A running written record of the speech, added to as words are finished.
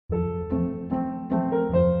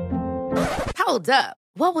Hold up.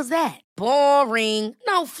 What was that? Boring.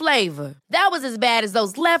 No flavor. That was as bad as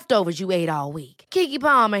those leftovers you ate all week. Keke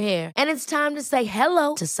Palmer here. And it's time to say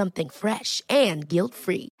hello to something fresh and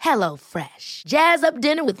guilt-free. Hello Fresh. Jazz up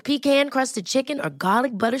dinner with pecan-crusted chicken or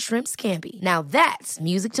garlic butter shrimp scampi. Now that's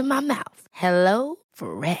music to my mouth. Hello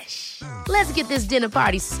Fresh. Let's get this dinner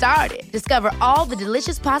party started. Discover all the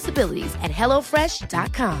delicious possibilities at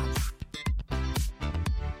hellofresh.com.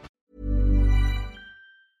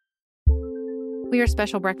 We are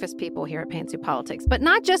special breakfast people here at Pantsuit Politics, but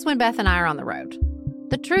not just when Beth and I are on the road.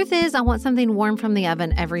 The truth is, I want something warm from the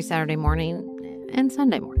oven every Saturday morning and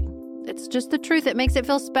Sunday morning. It's just the truth. It makes it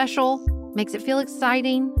feel special, makes it feel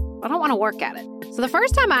exciting. I don't want to work at it. So the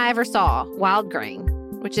first time I ever saw Wild Grain,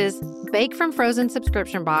 which is bake from frozen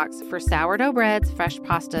subscription box for sourdough breads, fresh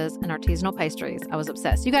pastas, and artisanal pastries, I was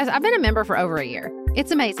obsessed. You guys, I've been a member for over a year.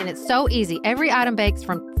 It's amazing. It's so easy. Every item bakes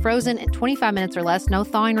from frozen in 25 minutes or less, no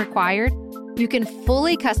thawing required. You can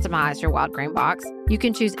fully customize your Wild Grain box. You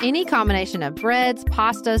can choose any combination of breads,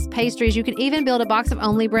 pastas, pastries. You can even build a box of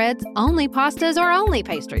only breads, only pastas, or only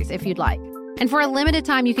pastries if you'd like. And for a limited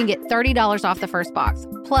time, you can get $30 off the first box,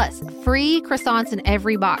 plus free croissants in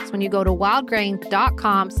every box when you go to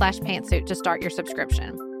wildgrain.com/pantsuit to start your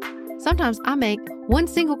subscription. Sometimes I make one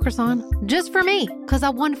single croissant just for me because I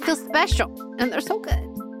want to feel special, and they're so good.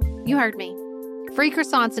 You heard me. Free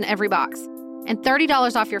croissants in every box. And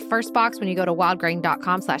 $30 off your first box when you go to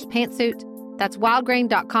wildgrain.com/pantsuit. That's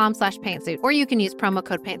wildgrain.com/pantsuit. Or you can use promo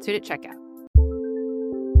code pantsuit at checkout.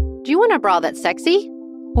 Do you want a bra that's sexy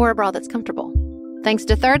or a bra that's comfortable? Thanks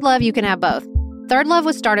to Third Love, you can have both. Third Love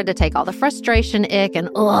was started to take all the frustration, ick,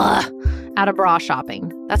 and ugh out of bra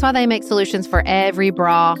shopping. That's why they make solutions for every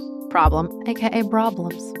bra problem, aka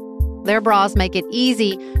problems. Their bras make it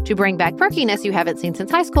easy to bring back perkiness you haven't seen since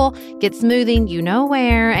high school, get smoothing you know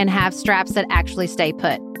where, and have straps that actually stay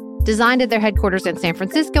put. Designed at their headquarters in San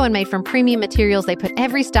Francisco and made from premium materials, they put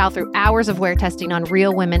every style through hours of wear testing on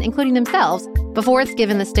real women, including themselves, before it's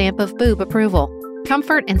given the stamp of boob approval.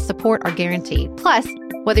 Comfort and support are guaranteed. Plus,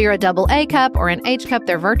 whether you're a double A cup or an H cup,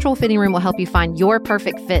 their virtual fitting room will help you find your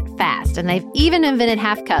perfect fit fast. And they've even invented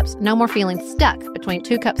half cups. No more feeling stuck between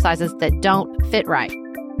two cup sizes that don't fit right.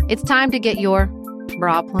 It's time to get your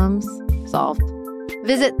problems solved.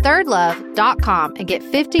 Visit thirdlove.com and get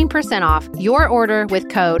 15% off your order with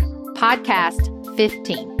code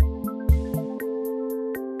podcast15.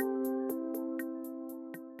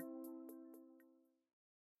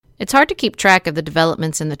 It's hard to keep track of the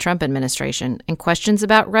developments in the Trump administration, and questions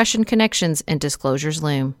about Russian connections and disclosures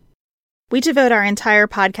loom. We devote our entire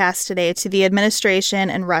podcast today to the administration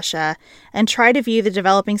and Russia and try to view the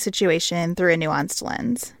developing situation through a nuanced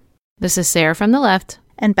lens. This is Sarah from the left.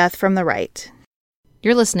 And Beth from the right.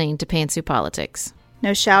 You're listening to Pantsuit Politics.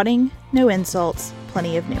 No shouting, no insults,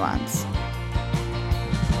 plenty of nuance.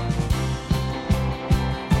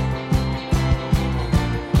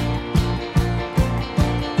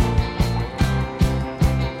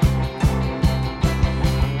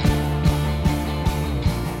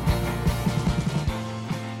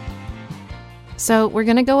 So we're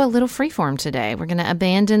going to go a little freeform today. We're going to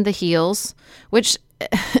abandon the heels, which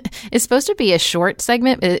is supposed to be a short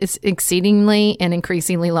segment. It's exceedingly and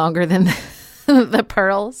increasingly longer than the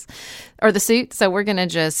pearls or the suit. So we're going to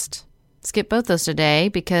just skip both those today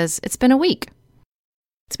because it's been a week.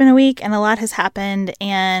 It's been a week and a lot has happened.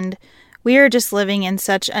 And we are just living in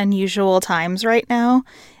such unusual times right now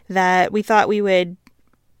that we thought we would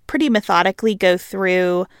pretty methodically go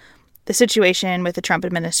through the situation with the Trump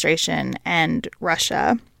administration and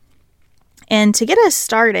Russia. And to get us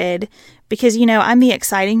started, because, you know, I'm the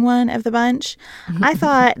exciting one of the bunch, I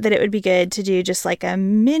thought that it would be good to do just like a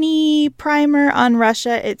mini primer on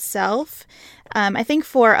Russia itself. I think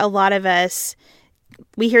for a lot of us,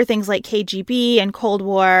 we hear things like KGB and Cold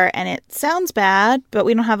War, and it sounds bad, but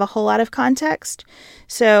we don't have a whole lot of context.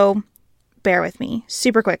 So bear with me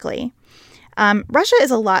super quickly. Russia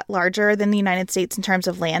is a lot larger than the United States in terms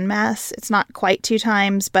of land mass. It's not quite 2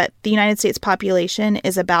 times, but the United States population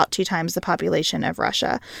is about 2 times the population of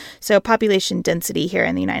Russia. So population density here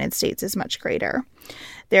in the United States is much greater.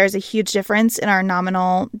 There's a huge difference in our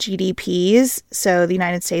nominal GDPs. So the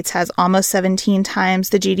United States has almost 17 times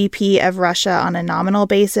the GDP of Russia on a nominal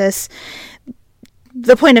basis.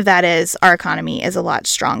 The point of that is our economy is a lot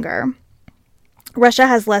stronger. Russia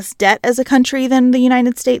has less debt as a country than the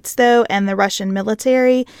United States, though, and the Russian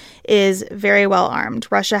military is very well armed.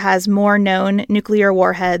 Russia has more known nuclear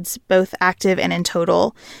warheads, both active and in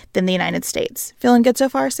total, than the United States. Feeling good so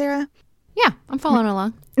far, Sarah? Yeah, I'm following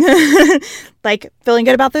along. Like, feeling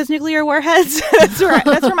good about those nuclear warheads? That's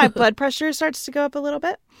where my blood pressure starts to go up a little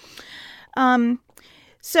bit.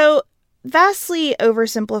 So vastly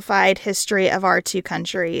oversimplified history of our two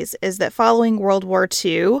countries is that following World War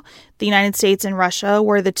II, the United States and Russia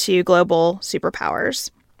were the two global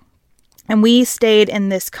superpowers. And we stayed in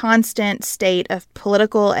this constant state of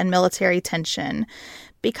political and military tension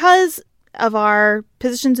because of our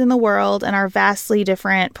positions in the world and our vastly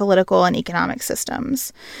different political and economic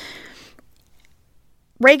systems.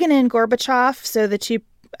 Reagan and Gorbachev, so the two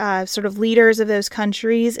sort of leaders of those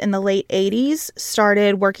countries in the late 80s,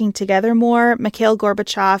 started working together more. Mikhail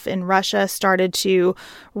Gorbachev in Russia started to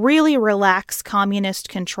really relax communist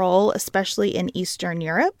control, especially in Eastern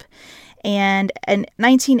Europe. And in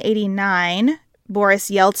 1989, Boris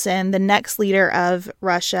Yeltsin, the next leader of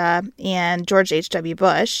Russia, and George H.W.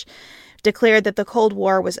 Bush declared that the Cold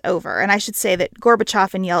War was over. And I should say that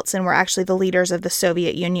Gorbachev and Yeltsin were actually the leaders of the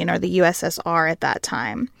Soviet Union, or the USSR, at that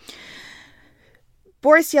time.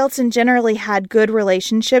 Boris Yeltsin generally had good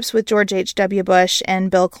relationships with George H.W. Bush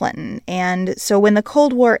and Bill Clinton. And so when the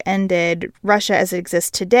Cold War ended, Russia as it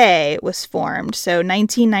exists today was formed. So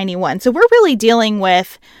 1991. So we're really dealing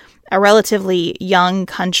with a relatively young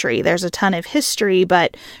country. There's a ton of history,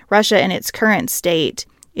 but Russia in its current state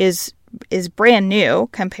is brand new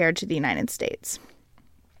compared to the United States.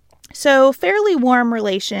 So fairly warm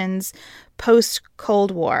relations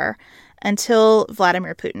post-Cold War until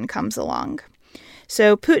Vladimir Putin comes along.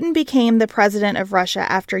 So Putin became the president of Russia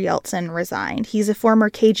after Yeltsin resigned. He's a former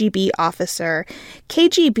KGB officer.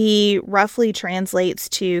 KGB roughly translates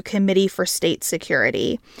to Committee for State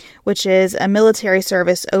Security, which is a military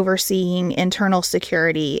service overseeing internal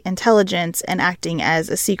security, intelligence, and acting as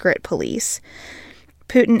a secret police.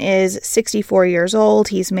 Putin is 64 years old.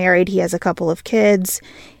 He's married. He has a couple of kids.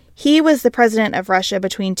 He was the president of Russia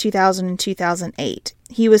between 2000 and 2008.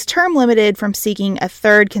 He was term limited from seeking a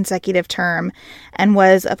third consecutive term and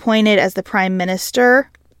was appointed as the prime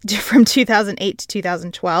minister from 2008 to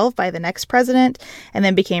 2012 by the next president, and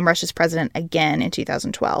then became Russia's president again in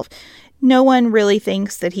 2012. No one really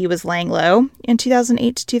thinks that he was laying low in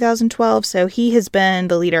 2008 to 2012, so he has been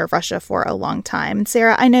the leader of Russia for a long time. And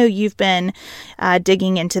Sarah, I know you've been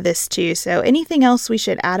digging into this too, so anything else we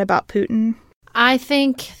should add about Putin? I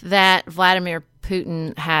think that Vladimir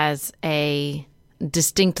Putin has a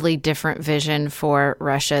distinctly different vision for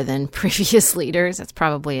Russia than previous leaders. That's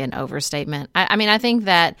probably an overstatement. I mean, I think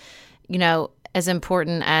that, as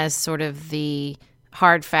important as sort of the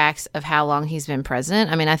hard facts of how long he's been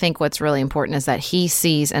president, I think what's really important is that he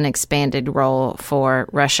sees an expanded role for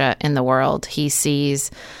Russia in the world. He sees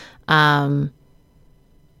an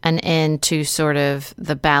end to sort of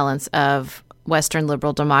the balance of Western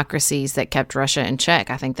liberal democracies that kept Russia in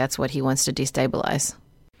check. I think that's what he wants to destabilize.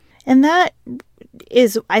 And that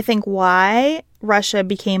is, I think, why Russia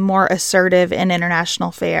became more assertive in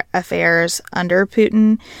international affairs under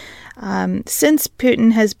Putin. Since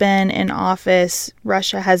Putin has been in office,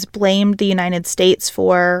 Russia has blamed the United States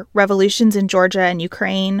for revolutions in Georgia and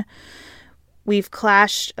Ukraine. We've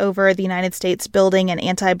clashed over the United States building an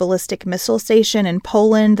anti-ballistic missile station in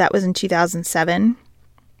Poland. That was in 2007.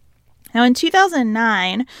 Now, in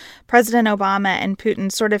 2009, President Obama and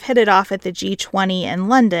Putin sort of hit it off at the G20 in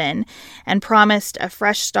London and promised a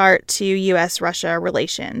fresh start to U.S.-Russia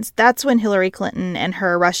relations. That's when Hillary Clinton and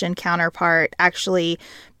her Russian counterpart actually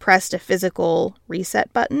pressed a physical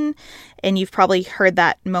reset button. And you've probably heard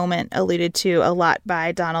that moment alluded to a lot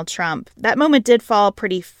by Donald Trump. That moment did fall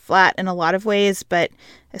pretty flat in a lot of ways, but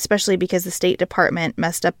especially because the State Department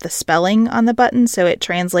messed up the spelling on the button, so it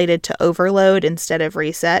translated to overload instead of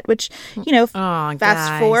reset, which,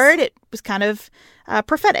 fast forward, it was kind of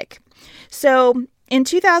prophetic. So in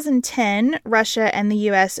 2010, Russia and the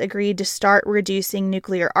U.S. agreed to start reducing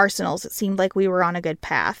nuclear arsenals. It seemed like we were on a good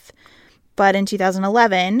path. But in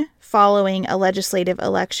 2011, following a legislative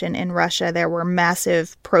election in Russia, there were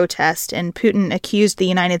massive protests, and Putin accused the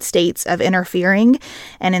United States of interfering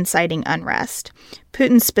and inciting unrest.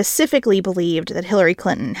 Putin specifically believed that Hillary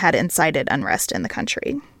Clinton had incited unrest in the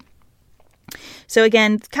country. So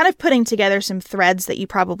again, kind of putting together some threads that you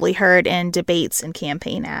probably heard in debates and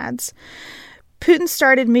campaign ads. Putin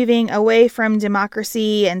started moving away from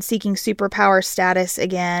democracy and seeking superpower status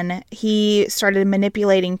again. He started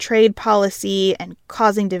manipulating trade policy and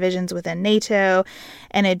causing divisions within NATO,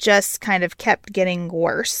 and it just kind of kept getting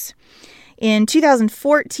worse. In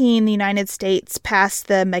 2014, the United States passed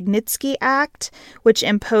the Magnitsky Act, which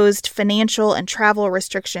imposed financial and travel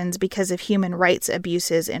restrictions because of human rights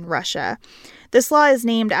abuses in Russia. This law is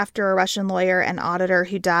named after a Russian lawyer and auditor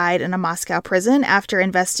who died in a Moscow prison after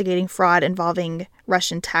investigating fraud involving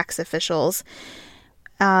Russian tax officials,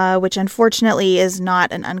 which unfortunately is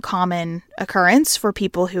not an uncommon occurrence for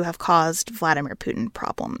people who have caused Vladimir Putin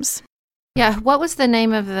problems. Yeah, what was the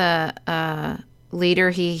name of the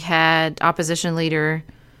leader he had, opposition leader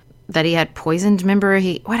that he had poisoned?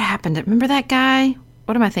 What happened? Remember that guy?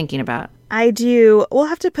 What am I thinking about? I do. We'll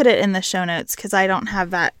have to put it in the show notes because I don't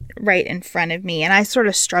have that right in front of me. And I sort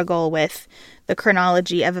of struggle with the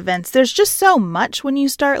chronology of events. There's just so much when you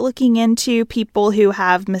start looking into people who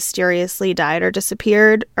have mysteriously died or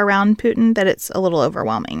disappeared around Putin that it's a little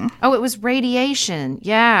overwhelming. Oh, it was radiation.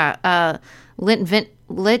 Yeah.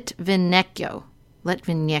 Litvinenko.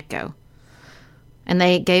 And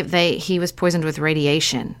he was poisoned with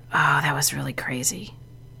radiation. Oh, that was really crazy.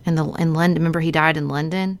 In London, remember he died in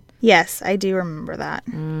London? Yes, I do remember that.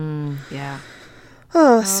 Yeah.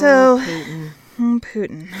 So Putin.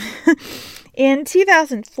 Putin. In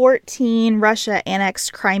 2014, Russia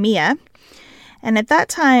annexed Crimea. And at that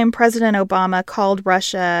time, President Obama called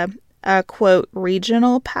Russia a, quote,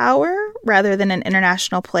 regional power rather than an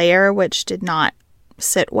international player, which did not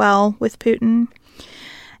sit well with Putin.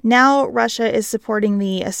 Now Russia is supporting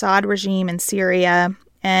the Assad regime in Syria,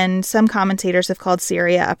 and some commentators have called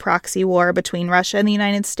Syria a proxy war between Russia and the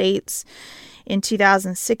United States. In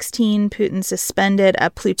 2016, Putin suspended a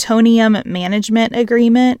plutonium management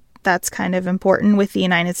agreement. That's kind of important with the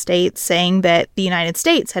United States, saying that the United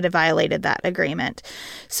States had violated that agreement.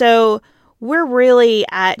 So we're really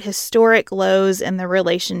at historic lows in the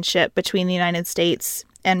relationship between the United States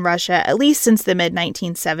and Russia, at least since the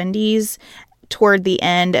mid-1970s, toward the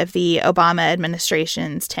end of the Obama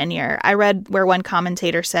administration's tenure. I read where one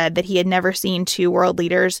commentator said that he had never seen two world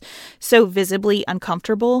leaders so visibly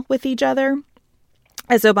uncomfortable with each other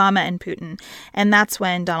as Obama and Putin. And that's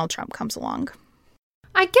when Donald Trump comes along.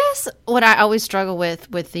 I guess what I always struggle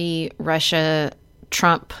with the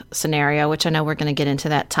Russia-Trump scenario, which I know we're going to get into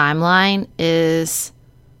that timeline, is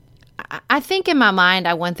I think in my mind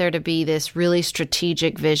I want there to be this really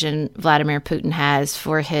strategic vision Vladimir Putin has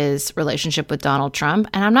for his relationship with Donald Trump.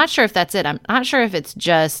 And I'm not sure if that's it. I'm not sure if it's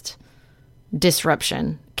just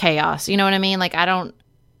disruption, chaos. You know what I mean? Like,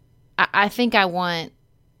 I think I want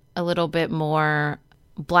a little bit more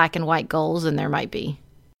black and white goals than there might be.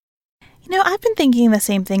 You know, I've been thinking the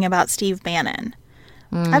same thing about Steve Bannon.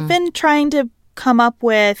 I've been trying to come up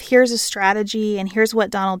with, here's a strategy and here's what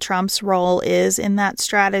Donald Trump's role is in that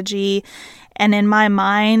strategy. And in my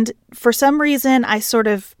mind, for some reason, I sort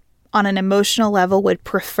of, on an emotional level, would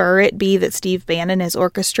prefer it be that Steve Bannon is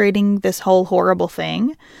orchestrating this whole horrible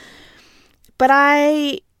thing. But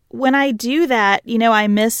when I do that, you know, I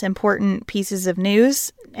miss important pieces of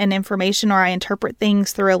news and information, or I interpret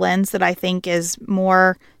things through a lens that I think is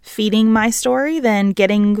more feeding my story than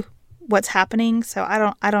getting what's happening. So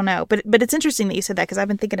I don't know. But it's interesting that you said that because I've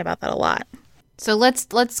been thinking about that a lot. So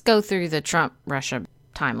let's go through the Trump-Russia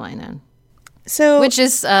timeline then. So, which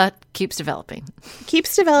is keeps developing.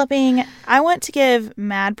 Keeps developing. I want to give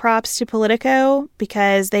mad props to Politico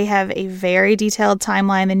because they have a very detailed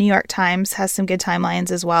timeline. The New York Times has some good timelines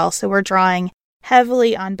as well. So we're drawing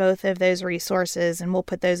heavily on both of those resources, and we'll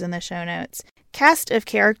put those in the show notes. Cast of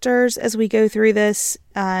characters as we go through this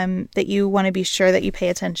that you want to be sure that you pay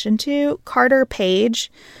attention to. Carter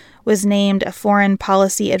Page was named a foreign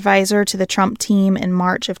policy advisor to the Trump team in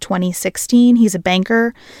March of 2016. He's a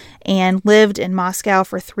banker and lived in Moscow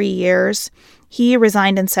for 3 years. He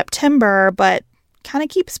resigned in September, but kind of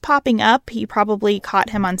keeps popping up. You probably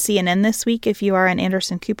caught him on CNN this week if you are an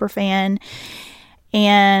Anderson Cooper fan.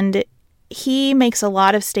 And he makes a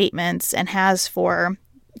lot of statements and has for,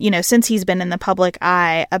 you know, since he's been in the public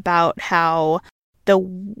eye about how the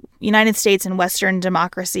United States and Western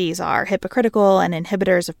democracies are hypocritical and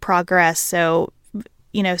inhibitors of progress. So,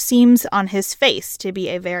 you know, seems on his face to be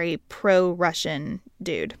a very pro-Russian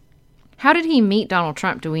dude. How did he meet Donald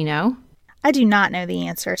Trump? Do we know? I do not know the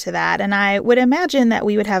answer to that. And I would imagine that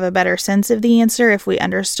we would have a better sense of the answer if we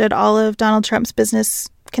understood all of Donald Trump's business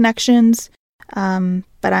connections.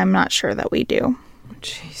 But I'm not sure that we do.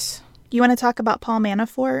 Jeez. You want to talk about Paul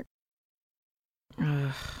Manafort?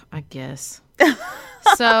 I guess.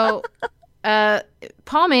 So,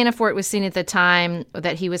 Paul Manafort was seen at the time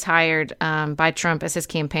that he was hired by Trump as his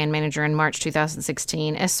campaign manager in March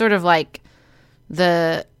 2016 as sort of like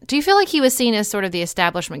do you feel like he was seen as sort of the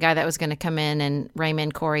establishment guy that was going to come in and rein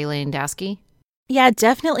in Corey Lewandowski? Yeah,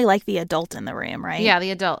 definitely like the adult in the room, right? Yeah,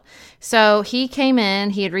 the adult. So he came in.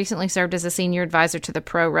 He had recently served as a senior advisor to the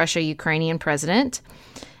pro-Russia Ukrainian president.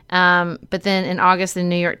 But then in August, the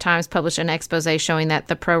New York Times published an expose showing that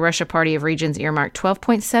the pro-Russia Party of Regions earmarked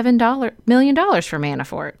 $12.7 million for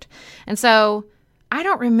Manafort. And so I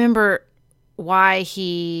don't remember why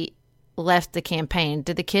he left the campaign.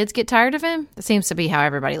 Did the kids get tired of him? That seems to be how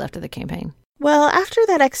everybody left the campaign. Well, after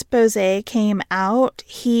that expose came out,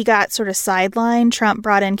 he got sort of sidelined. Trump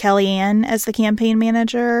brought in Kellyanne as the campaign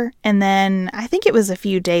manager. And then I think it was a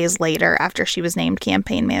few days later after she was named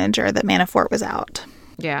campaign manager that Manafort was out.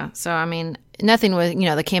 Yeah. So, I mean, nothing was,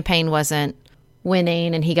 the campaign wasn't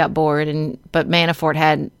winning and he got bored. But Manafort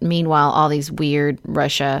had, meanwhile, all these weird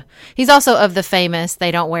Russia. He's also of the famous,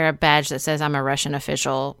 they don't wear a badge that says I'm a Russian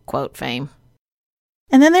official, quote, fame.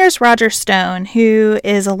 And then there's Roger Stone, who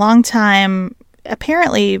is a longtime,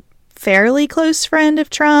 apparently fairly close friend of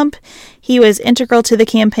Trump. He was integral to the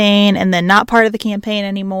campaign and then not part of the campaign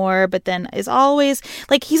anymore, but then is always,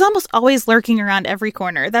 he's almost always lurking around every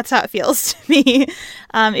corner. That's how it feels to me.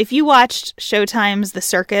 If you watched Showtime's The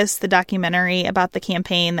Circus, the documentary about the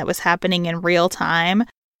campaign that was happening in real time,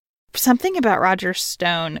 something about Roger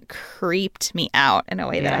Stone creeped me out in a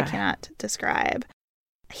way that I cannot describe.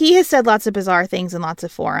 He has said lots of bizarre things in lots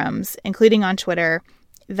of forums, including on Twitter,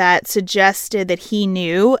 that suggested that he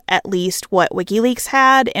knew at least what WikiLeaks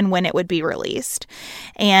had and when it would be released.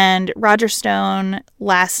 And Roger Stone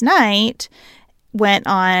last night went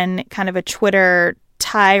on kind of a Twitter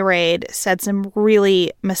tirade, said some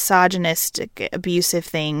really misogynistic, abusive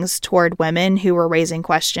things toward women who were raising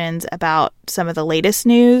questions about some of the latest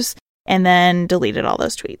news, and then deleted all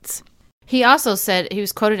those tweets. He also said, he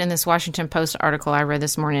was quoted in this Washington Post article I read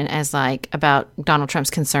this morning as about Donald Trump's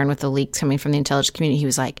concern with the leaks coming from the intelligence community. He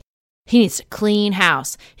was like, he needs to clean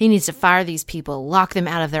house. He needs to fire these people, lock them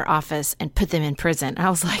out of their office, and put them in prison. I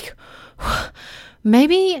was like,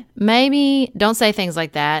 maybe don't say things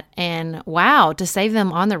like that. And wow, to save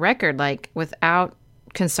them on the record, without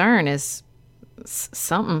concern is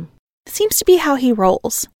something. It seems to be how he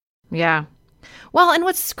rolls. Yeah. Well, and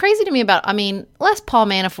what's crazy to me about, less Paul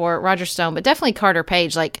Manafort, Roger Stone, but definitely Carter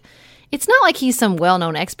Page, it's not like he's some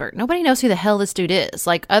well-known expert. Nobody knows who the hell this dude is.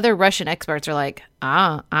 Other Russian experts are like,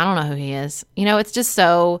 I don't know who he is. It's just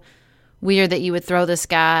so weird that you would throw this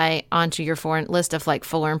guy onto your foreign list of,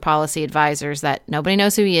 foreign policy advisors that nobody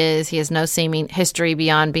knows who he is. He has no seeming history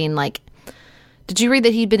beyond being, did you read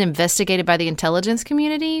that he'd been investigated by the intelligence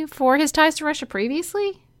community for his ties to Russia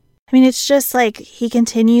previously? It's just he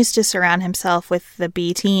continues to surround himself with the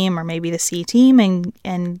B team or maybe the C team,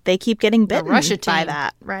 and they keep getting bitten by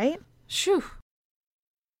that, right? Shoo.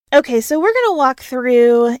 Okay, so we're going to walk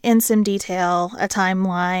through in some detail a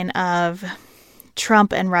timeline of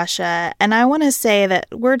Trump and Russia. And I want to say that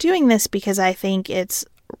we're doing this because I think it's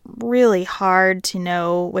really hard to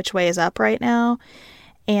know which way is up right now.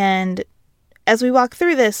 And as we walk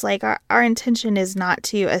through this, our intention is not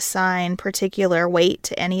to assign particular weight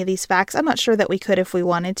to any of these facts. I'm not sure that we could if we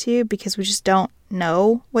wanted to, because we just don't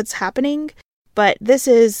know what's happening. But this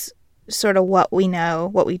is sort of what we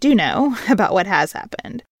do know about what has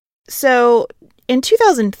happened. So in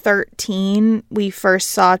 2013, we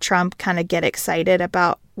first saw Trump kind of get excited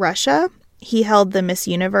about Russia. He held the Miss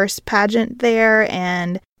Universe pageant there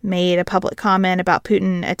and made a public comment about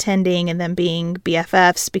Putin attending and them being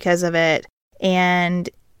BFFs because of it. And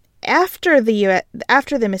after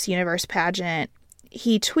the Miss Universe pageant,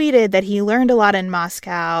 he tweeted that he learned a lot in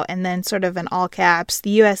Moscow, and then sort of in all caps,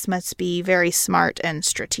 the U.S. must be very smart and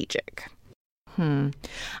strategic.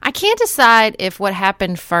 I can't decide if what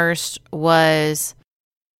happened first was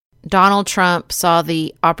Donald Trump saw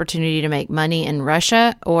the opportunity to make money in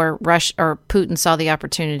Russia, or Putin saw the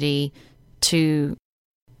opportunity to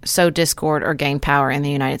sow discord or gain power in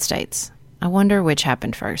the United States. I wonder which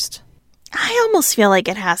happened first. I almost feel like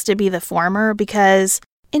it has to be the former, because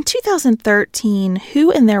in 2013, who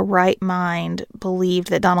in their right mind believed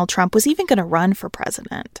that Donald Trump was even going to run for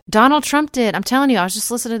president? Donald Trump did. I'm telling you, I was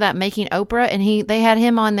just listening to that Making Oprah, and they had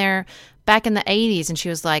him on there back in the 80s, and she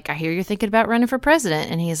was like, I hear you're thinking about running for president.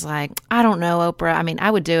 And he's like, I don't know, Oprah.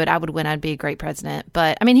 I would do it. I would win. I'd be a great president.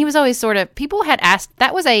 But, he was always people had asked,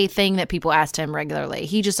 that was a thing that people asked him regularly.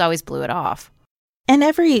 He just always blew it off. And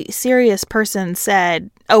every serious person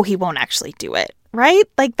said, oh, he won't actually do it, right?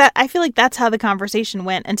 That. I feel like that's how the conversation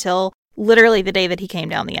went until literally the day that he came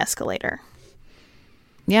down the escalator.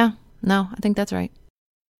 Yeah, no, I think that's right.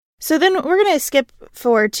 So then we're going to skip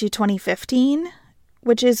forward to 2015,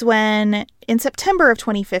 which is when, in September of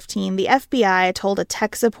 2015, the FBI told a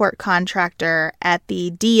tech support contractor at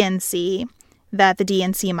the DNC that the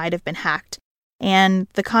DNC might have been hacked. And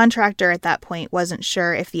the contractor at that point wasn't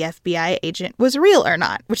sure if the FBI agent was real or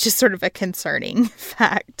not, which is sort of a concerning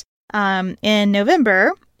fact. In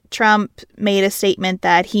November, Trump made a statement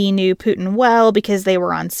that he knew Putin well because they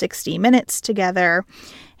were on 60 Minutes together,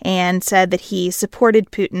 and said that he supported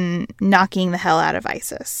Putin knocking the hell out of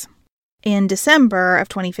ISIS. In December of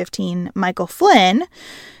 2015, Michael Flynn,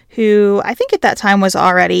 who I think at that time was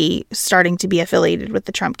already starting to be affiliated with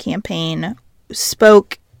the Trump campaign,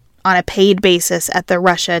 spoke on a paid basis at the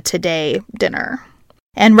Russia Today dinner.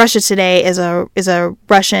 And Russia Today is a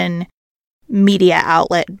Russian media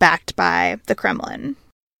outlet backed by the Kremlin.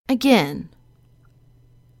 Again,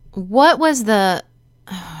 what was the...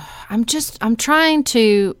 I'm trying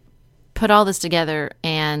to put all this together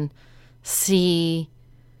and see...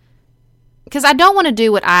 Because I don't want to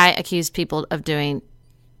do what I accused people of doing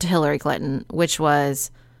to Hillary Clinton, which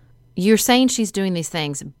was, you're saying she's doing these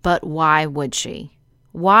things, but why would she?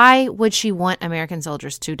 Why would she want American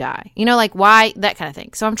soldiers to die? You know, like, why? That kind of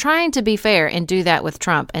thing. So I'm trying to be fair and do that with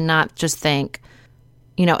Trump and not just think,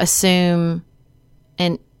 you know, assume,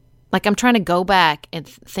 and like, I'm trying to go back and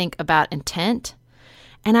think about intent.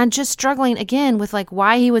 And I'm just struggling again with like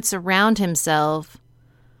why he would surround himself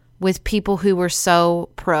with people who were so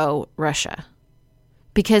pro-Russia.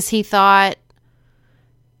 Because he thought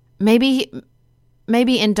maybe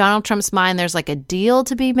in Donald Trump's mind there's like a deal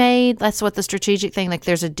to be made. That's what the strategic thing, like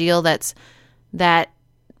there's a deal that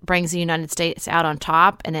brings the United States out on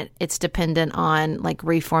top, and it's dependent on like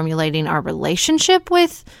reformulating our relationship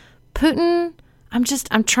with Putin.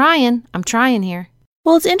 I'm trying here.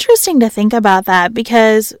 Well, it's interesting to think about that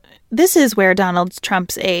because this is where Donald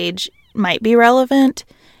Trump's age might be relevant.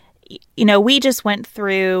 You know, we just went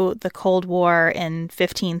through the Cold War in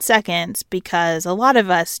 15 seconds because a lot of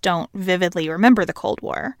us don't vividly remember the Cold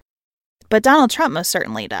War. But Donald Trump most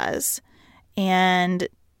certainly does. And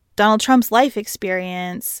Donald Trump's life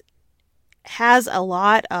experience has a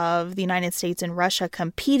lot of the United States and Russia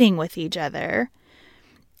competing with each other.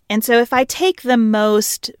 And so if I take the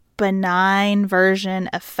most benign version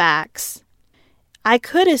of facts, I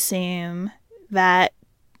could assume that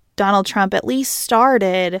Donald Trump at least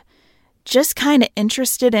started just kind of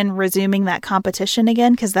interested in resuming that competition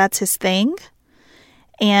again because that's his thing,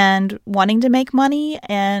 and wanting to make money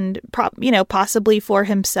and, possibly for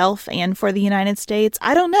himself and for the United States.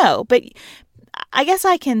 I don't know, but I guess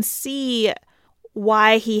I can see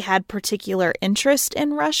why he had particular interest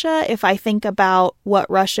in Russia if I think about what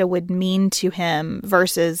Russia would mean to him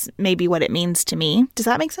versus maybe what it means to me. Does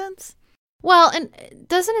that make sense? Well, and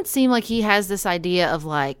doesn't it seem like he has this idea of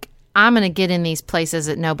like, I'm going to get in these places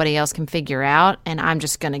that nobody else can figure out, and I'm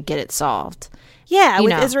just going to get it solved. Yeah,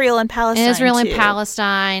 with Israel and Palestine. Israel and too.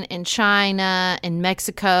 Palestine and China and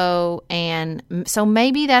Mexico. And so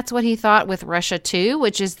maybe that's what he thought with Russia too,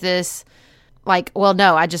 which is this like, well,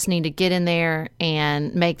 no, I just need to get in there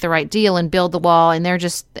and make the right deal and build the wall. And they're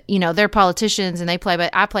just, they're politicians and I play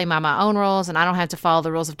by my own rules, and I don't have to follow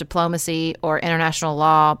the rules of diplomacy or international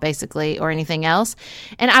law, basically, or anything else.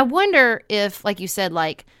 And I wonder if, like you said,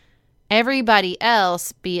 like, everybody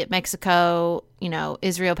else, be it Mexico,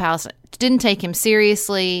 Israel, Palestine, didn't take him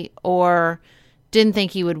seriously or didn't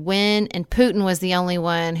think he would win. And Putin was the only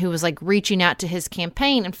one who was like reaching out to his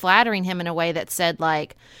campaign and flattering him in a way that said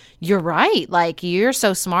like, you're right. Like, you're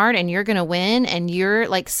so smart and you're going to win. And you're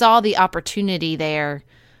like, saw the opportunity there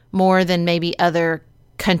more than maybe other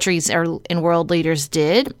countries and world leaders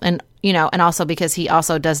did. And, and also because he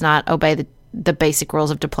also does not obey the basic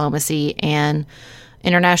rules of diplomacy and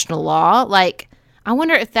international law. Like, I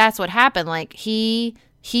wonder if that's what happened. Like, he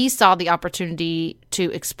saw the opportunity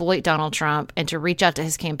to exploit Donald Trump and to reach out to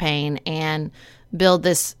his campaign and build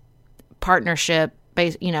this partnership,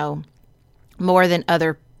 more than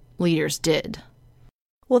other leaders did.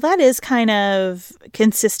 Well, that is kind of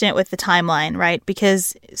consistent with the timeline, right?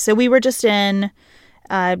 Because so we were just in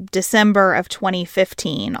December of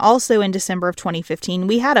 2015. Also in December of 2015,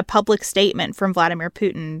 we had a public statement from Vladimir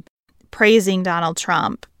Putin praising Donald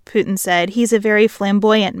Trump. Putin said, he's a very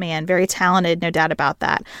flamboyant man, very talented, no doubt about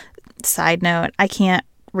that. Side note, I can't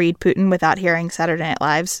read Putin without hearing Saturday Night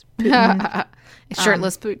Live's Putin.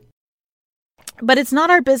 Shirtless Putin. But it's not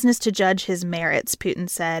our business to judge his merits, Putin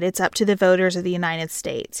said. It's up to the voters of the United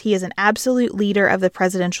States. He is an absolute leader of the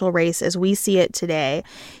presidential race as we see it today.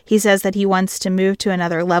 He says that he wants to move to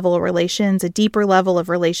another level of relations, a deeper level of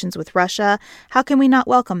relations with Russia. How can we not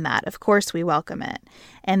welcome that? Of course we welcome it.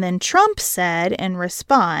 And then Trump said in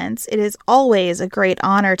response, it is always a great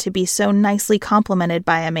honor to be so nicely complimented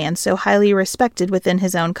by a man so highly respected within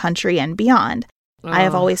his own country and beyond. I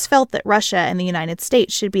have always felt that Russia and the United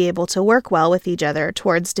States should be able to work well with each other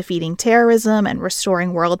towards defeating terrorism and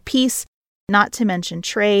restoring world peace, not to mention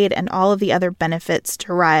trade and all of the other benefits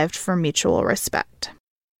derived from mutual respect.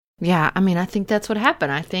 Yeah, I mean, I think that's what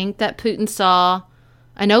happened. I think that Putin saw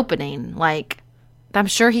an opening. Like, I'm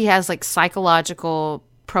sure he has like psychological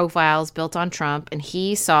profiles built on Trump, and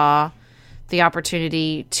he saw the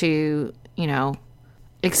opportunity to,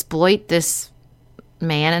 exploit this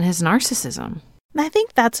man and his narcissism. I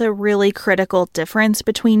think that's a really critical difference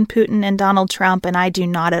between Putin and Donald Trump, and I do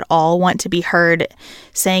not at all want to be heard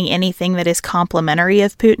saying anything that is complimentary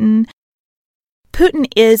of Putin.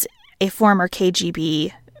 Putin is a former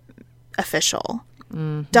KGB official.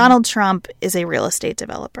 Mm-hmm. Donald Trump is a real estate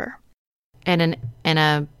developer. And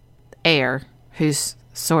a heir who's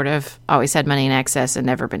sort of always had money in excess and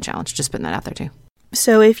never been challenged. Just putting that out there, too.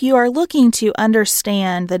 So if you are looking to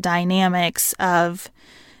understand the dynamics of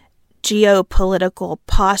geopolitical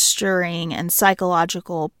posturing and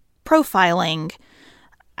psychological profiling,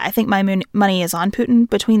 I think my money is on Putin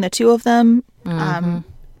between the two of them. Mm-hmm.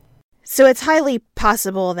 So it's highly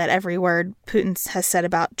possible that every word Putin has said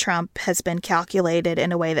about Trump has been calculated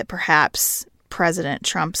in a way that perhaps President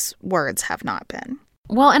Trump's words have not been.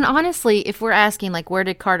 Well, and honestly, if we're asking, like, where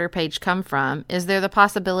did Carter Page come from, is there the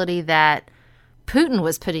possibility that Putin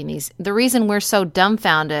was putting the reason we're so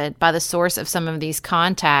dumbfounded by the source of some of these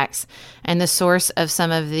contacts and the source of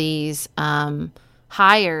some of these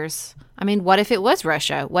hires. I mean, what if it was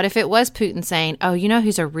Russia? What if it was Putin saying, oh, you know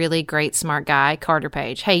who's a really great, smart guy? Carter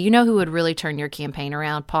Page. Hey, you know who would really turn your campaign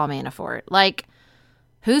around? Paul Manafort. Like,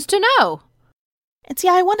 who's to know? And see,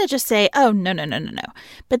 I want to just say, oh, no.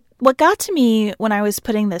 But what got to me when I was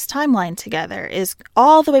putting this timeline together is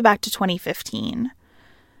all the way back to 2015.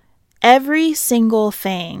 Every single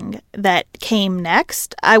thing that came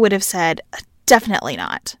next, I would have said, definitely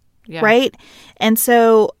not. Yeah. Right? And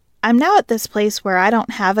so I'm now at this place where I don't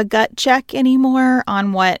have a gut check anymore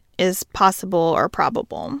on what is possible or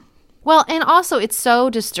probable. Well, and also it's so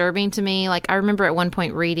disturbing to me. Like, I remember at one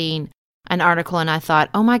point reading an article and I thought,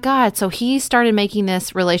 oh my God, so he started making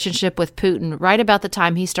this relationship with Putin right about the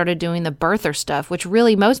time he started doing the birther stuff, which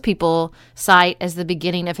really most people cite as the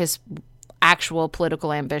beginning of his actual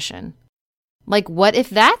political ambition. Like, what if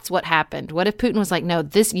that's what happened? What if Putin was like, no,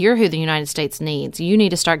 you're who the United States needs. You need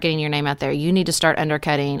to start getting your name out there. You need to start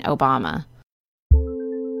undercutting Obama.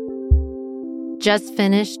 Just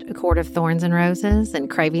finished A Court of Thorns and Roses and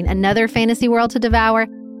craving another fantasy world to devour?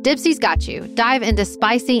 Dipsy's got you. Dive into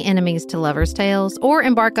spicy enemies to lovers' tales or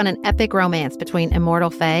embark on an epic romance between immortal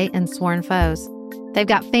fae and sworn foes. They've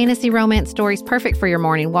got fantasy romance stories perfect for your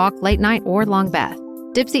morning walk, late night, or long bath.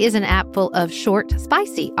 Dipsy is an app full of short,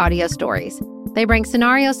 spicy audio stories. They bring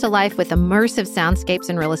scenarios to life with immersive soundscapes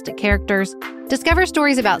and realistic characters. Discover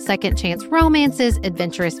stories about second chance romances,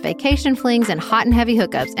 adventurous vacation flings, and hot and heavy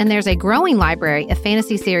hookups. And there's a growing library of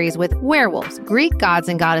fantasy series with werewolves, Greek gods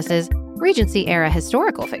and goddesses, Regency-era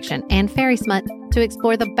historical fiction, and fairy smut to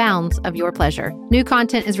explore the bounds of your pleasure. New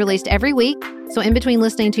content is released every week, so in between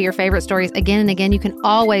listening to your favorite stories again and again, you can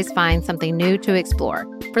always find something new to explore.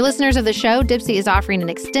 For listeners of the show, Dipsy is offering an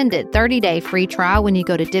extended 30-day free trial when you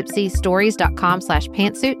go to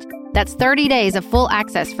dipsystories.com/pantsuit. That's 30 days of full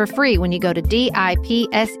access for free when you go to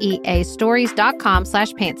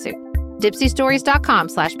dipseastories.com/pantsuit.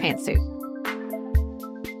 dipsystories.com/pantsuit.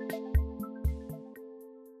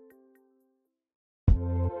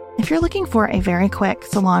 If you're looking for a very quick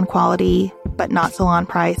salon quality, but not salon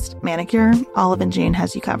priced manicure, Olive & June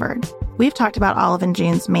has you covered. We've talked about Olive &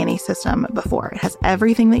 June's Mani system before. It has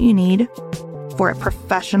everything that you need for a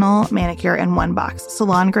professional manicure in one box.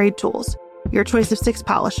 Salon grade tools, your choice of 6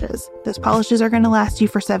 polishes. Those polishes are going to last you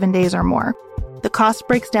for 7 days or more. The cost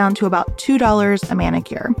breaks down to about $2 a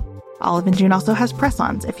manicure. Olive & June also has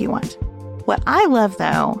press-ons if you want. What I love,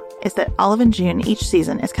 though, is that Olive & June each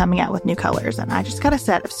season is coming out with new colors, and I just got a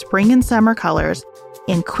set of spring and summer colors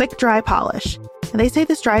in quick dry polish. They say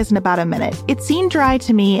this dries in about a minute. It seemed dry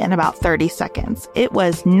to me in about 30 seconds. It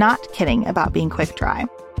was not kidding about being quick dry.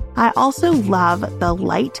 I also love the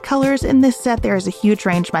light colors in this set. There is a huge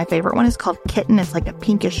range. My favorite one is called Kitten. It's like a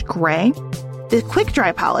pinkish gray. The quick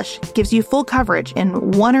dry polish gives you full coverage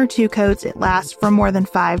in 1 or 2 coats. It lasts for more than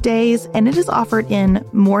 5 days, and it is offered in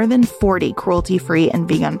more than 40 cruelty-free and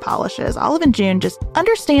vegan polishes. Olive & June just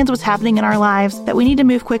understands what's happening in our lives, that we need to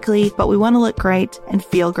move quickly, but we want to look great and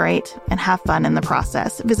feel great and have fun in the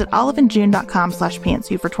process. Visit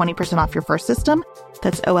oliveandjune.com/pantsuit for 20% off your first system.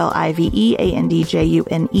 That's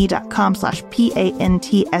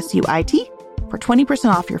oliveandjune.com/pantsuit for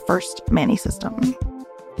 20% off your first Mani system.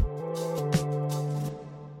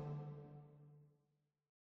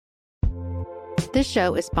 This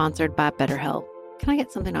show is sponsored by BetterHelp. Can I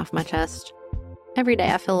get something off my chest? Every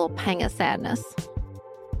day I feel a little pang of sadness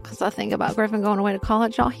because I think about Griffin going away to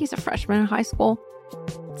college. Y'all, he's a freshman in high school.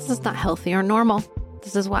 This is not healthy or normal.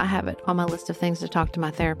 This is why I have it on my list of things to talk to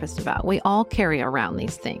my therapist about. We all carry around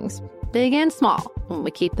these things, big and small. When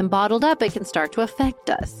we keep them bottled up, it can start to affect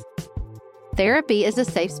us. Therapy is a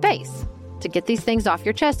safe space to get these things off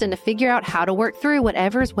your chest and to figure out how to work through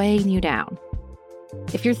whatever's weighing you down.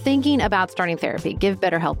 If you're thinking about starting therapy, give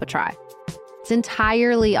BetterHelp a try. It's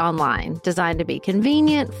entirely online, designed to be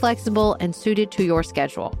convenient, flexible, and suited to your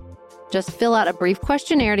schedule. Just fill out a brief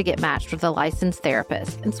questionnaire to get matched with a licensed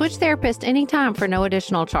therapist and switch therapists anytime for no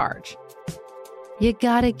additional charge. You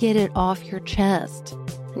gotta get it off your chest.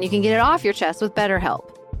 And you can get it off your chest with BetterHelp.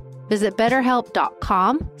 Visit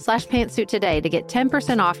BetterHelp.com/pantsuit today to get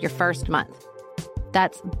 10% off your first month.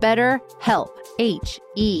 That's BetterHelp,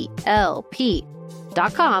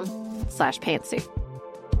 HELP.com/pantsuit.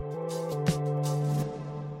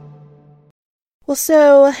 Well,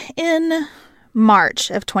 so in March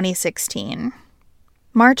of 2016,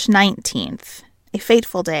 March 19th, a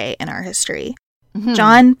fateful day in our history,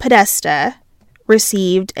 John Podesta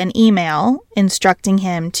received an email instructing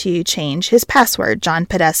him to change his password, John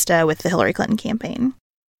Podesta, with the Hillary Clinton campaign.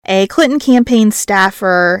 A Clinton campaign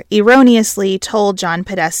staffer erroneously told John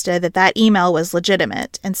Podesta that email was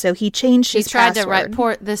legitimate, and so he changed his password. He tried to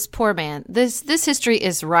write this poor man. This history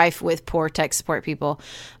is rife with poor tech support people.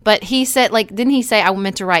 But he said, didn't he say I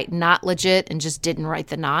meant to write not legit and just didn't write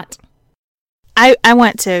the not? I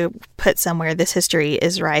want to put somewhere this history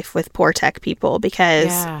is rife with poor tech people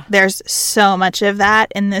because there's so much of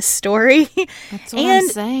that in this story. That's what I'm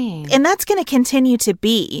saying. And that's going to continue to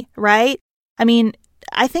be, right? I mean,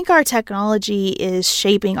 I think our technology is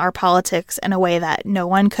shaping our politics in a way that no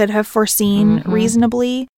one could have foreseen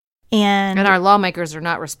reasonably. And our lawmakers are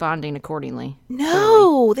not responding accordingly.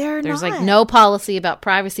 No, they're There's not. no policy about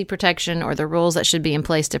privacy protection or the rules that should be in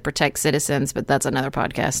place to protect citizens, but that's another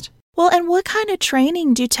podcast. Well, and what kind of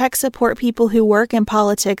training do tech support people who work in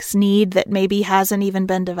politics need that maybe hasn't even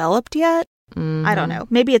been developed yet? I don't know.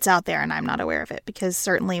 Maybe it's out there and I'm not aware of it because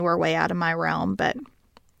certainly we're way out of my realm. But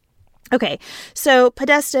okay, so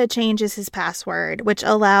Podesta changes his password, which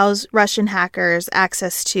allows Russian hackers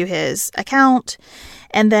access to his account.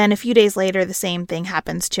 And then a few days later, the same thing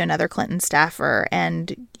happens to another Clinton staffer,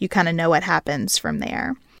 and you kind of know what happens from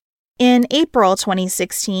there. In April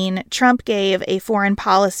 2016, Trump gave a foreign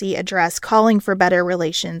policy address calling for better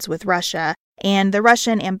relations with Russia, and the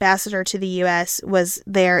Russian ambassador to the U.S. was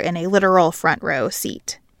there in a literal front row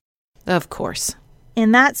seat. Of course.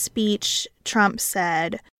 In that speech, Trump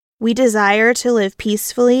said, "We desire to live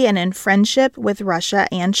peacefully and in friendship with Russia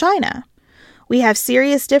and China. We have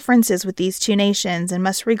serious differences with these two nations and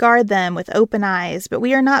must regard them with open eyes, but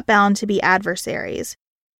we are not bound to be adversaries.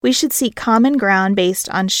 We should seek common ground based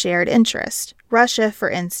on shared interest. Russia, for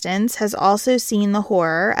instance, has also seen the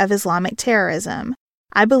horror of Islamic terrorism.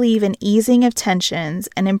 I believe an easing of tensions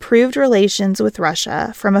and improved relations with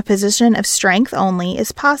Russia from a position of strength only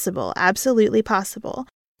is possible, absolutely possible.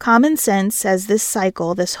 Common sense says this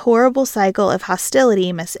horrible cycle of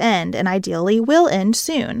hostility must end and ideally will end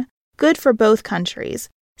soon. Good for both countries.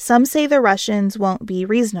 Some say the Russians won't be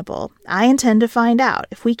reasonable. I intend to find out.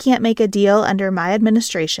 If we can't make a deal under my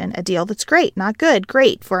administration, a deal that's great, not good,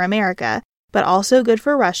 great for America, but also good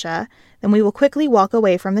for Russia, then we will quickly walk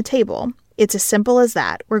away from the table. It's as simple as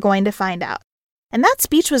that. We're going to find out." And that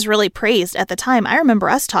speech was really praised at the time. I remember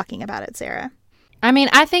us talking about it, Sarah. I mean,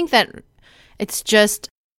 I think that it's just,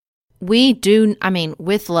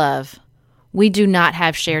 with love, we do not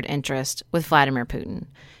have shared interest with Vladimir Putin.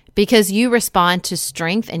 Because you respond to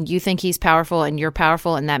strength and you think he's powerful and you're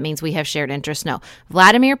powerful and that means we have shared interests. No,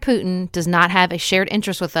 Vladimir Putin does not have a shared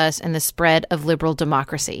interest with us in the spread of liberal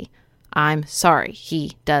democracy. I'm sorry,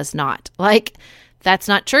 he does not. That's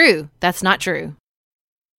not true. That's not true.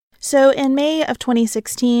 So in May of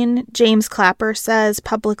 2016, James Clapper says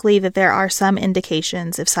publicly that there are some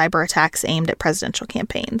indications of cyber attacks aimed at presidential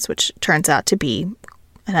campaigns, which turns out to be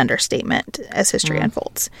an understatement as history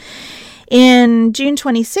unfolds. In June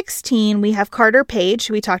 2016, we have Carter Page,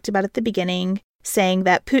 who we talked about at the beginning, saying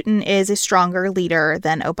that Putin is a stronger leader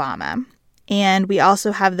than Obama. And we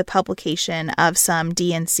also have the publication of some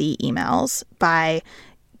DNC emails by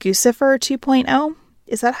Guccifer 2.0.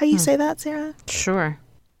 Is that how you say that, Sarah? Sure.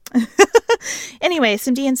 Anyway,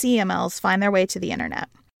 some DNC emails find their way to the internet.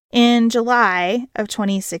 In July of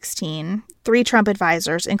 2016, 3 Trump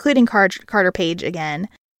advisors, including Carter Page again,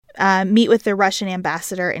 meet with the Russian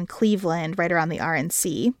ambassador in Cleveland right around the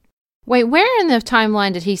RNC. Wait, where in the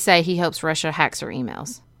timeline did he say he hopes Russia hacks her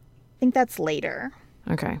emails? I think that's later.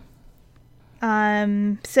 Okay.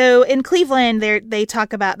 So in Cleveland, they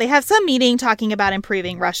have some meeting talking about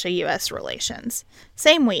improving Russia-U.S. relations.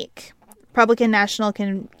 Same week, Republican National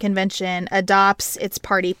Convention adopts its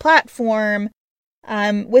party platform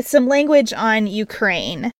with some language on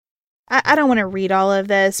Ukraine. I don't want to read all of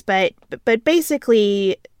this, but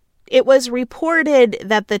basically, it was reported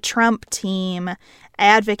that the Trump team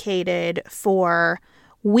advocated for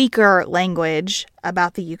weaker language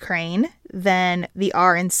about the Ukraine than the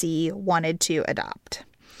RNC wanted to adopt.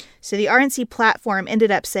 So the RNC platform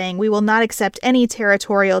ended up saying, we will not accept any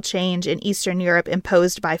territorial change in Eastern Europe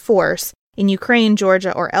imposed by force in Ukraine,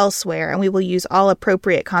 Georgia, or elsewhere, and we will use all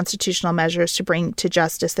appropriate constitutional measures to bring to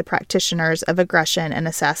justice the practitioners of aggression and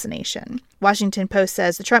assassination. Washington Post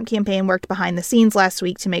says the Trump campaign worked behind the scenes last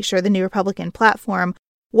week to make sure the new Republican platform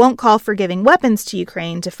won't call for giving weapons to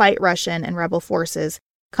Ukraine to fight Russian and rebel forces,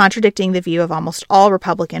 contradicting the view of almost all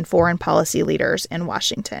Republican foreign policy leaders in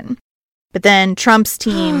Washington. But then Trump's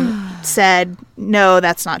team said, no,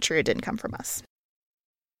 that's not true. It didn't come from us.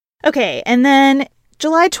 Okay, and then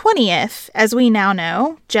July 20th, as we now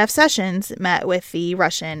know, Jeff Sessions met with the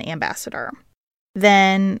Russian ambassador.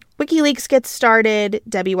 Then WikiLeaks gets started.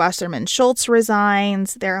 Debbie Wasserman Schultz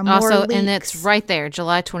resigns. There are more leaks. And it's right there.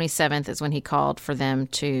 July 27th is when he called for them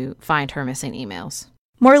to find her missing emails.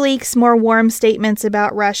 More leaks, more warm statements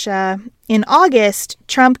about Russia. In August,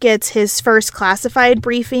 Trump gets his first classified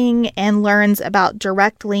briefing and learns about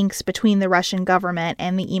direct links between the Russian government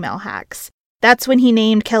and the email hacks. That's when he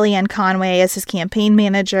named Kellyanne Conway as his campaign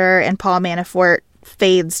manager, and Paul Manafort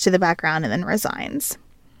fades to the background and then resigns.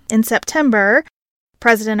 In September,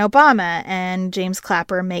 President Obama and James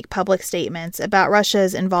Clapper make public statements about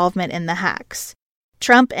Russia's involvement in the hacks.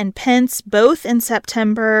 Trump and Pence, both in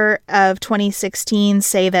September of 2016,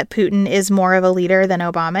 say that Putin is more of a leader than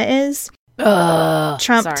Obama is.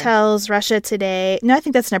 Trump tells Russia Today... No, I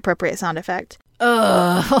think that's an appropriate sound effect.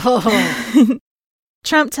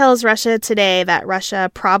 Trump tells Russia Today that Russia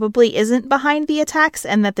probably isn't behind the attacks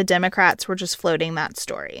and that the Democrats were just floating that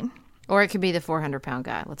story. Or it could be the 400-pound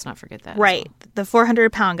guy. Let's not forget that. Right. The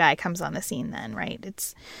 400-pound guy comes on the scene then, right?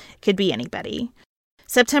 It could be anybody.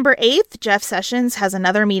 September 8th, Jeff Sessions has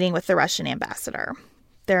another meeting with the Russian ambassador.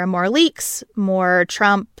 There are more leaks, more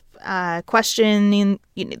Trump questioning.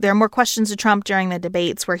 There are more questions to Trump during the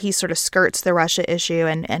debates where he sort of skirts the Russia issue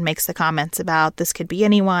and makes the comments about this could be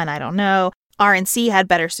anyone, I don't know. RNC had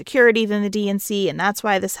better security than the DNC, and that's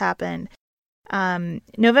why this happened.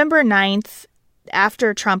 November 9th,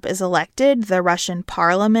 after Trump is elected, the Russian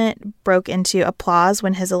parliament broke into applause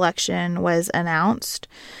when his election was announced.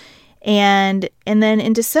 And then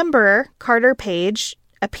in December, Carter Page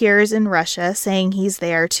appears in Russia saying he's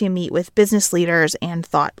there to meet with business leaders and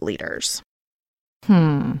thought leaders.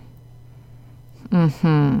 Thought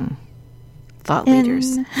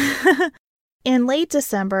leaders. In late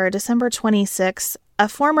December 26th, a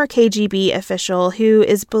former KGB official who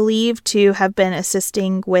is believed to have been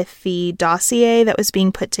assisting with the dossier that was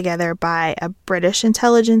being put together by a British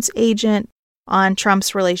intelligence agent on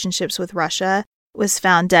Trump's relationships with Russia was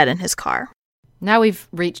found dead in his car. Now we've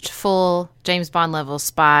reached full James Bond level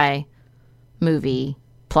spy movie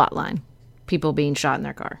plotline. People being shot in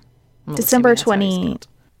their car. December 29th,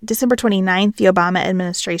 the Obama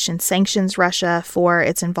administration sanctions Russia for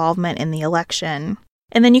its involvement in the election.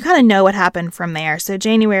 And then you kind of know what happened from there. So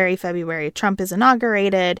January, February, Trump is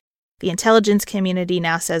inaugurated. The intelligence community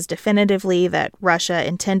now says definitively that Russia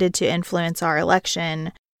intended to influence our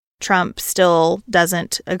election. Trump still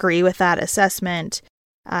doesn't agree with that assessment.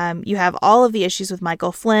 You have all of the issues with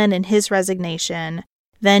Michael Flynn and his resignation.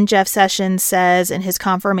 Then Jeff Sessions says in his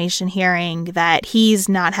confirmation hearing that he's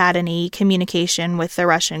not had any communication with the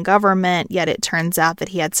Russian government, yet it turns out that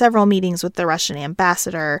he had several meetings with the Russian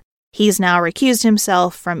ambassador. He's now recused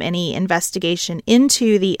himself from any investigation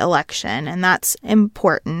into the election, and that's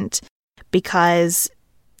important because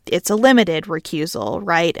it's a limited recusal,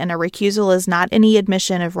 right? And a recusal is not any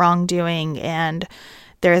admission of wrongdoing, and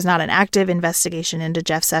there is not an active investigation into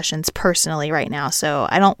Jeff Sessions personally right now. So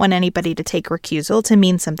I don't want anybody to take recusal to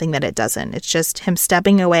mean something that it doesn't. It's just him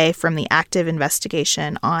stepping away from the active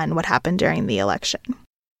investigation on what happened during the election.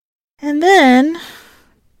 And then,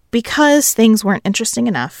 because things weren't interesting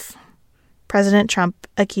enough, President Trump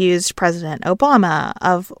accused President Obama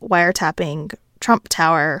of wiretapping Trump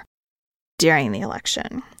Tower during the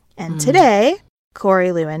election. And today, Corey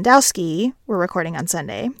Lewandowski, we're recording on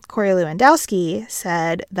Sunday, Corey Lewandowski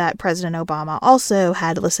said that President Obama also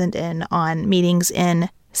had listened in on meetings in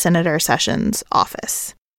Senator Sessions'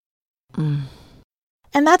 office. And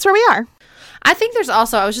that's where we are. I think there's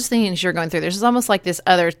also, I was just thinking as you're going through, there's almost like this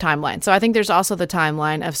other timeline. So I think there's also the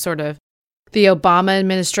timeline of sort of the Obama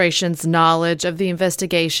administration's knowledge of the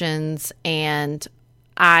investigations. And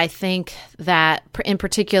I think that in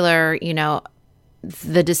particular, you know,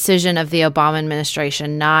 the decision of the Obama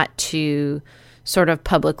administration not to sort of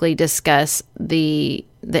publicly discuss the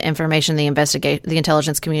information the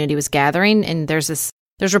intelligence community was gathering. And there's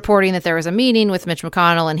reporting that there was a meeting with Mitch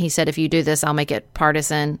McConnell, and he said, if you do this, I'll make it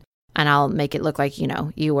partisan and I'll make it look like, you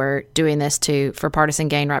know, you were doing this for partisan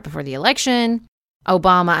gain right before the election.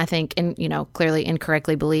 Obama, I think, clearly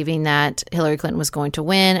incorrectly believing that Hillary Clinton was going to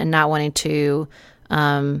win and not wanting to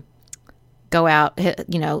go out,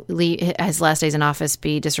 his last days in office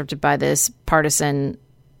be disrupted by this partisan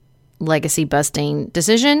legacy busting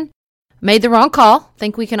decision. Made the wrong call. I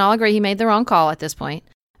think we can all agree he made the wrong call at this point,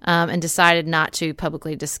 and decided not to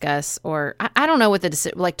publicly discuss, or I don't know what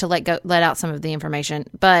to let out some of the information.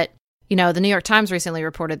 But the New York Times recently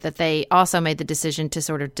reported that they also made the decision to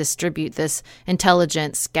sort of distribute this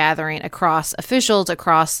intelligence gathering across officials,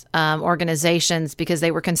 across organizations, because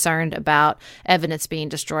they were concerned about evidence being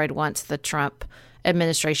destroyed once the Trump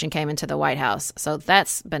administration came into the White House. So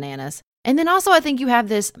that's bananas. And then also I think you have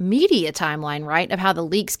this media timeline, right, of how the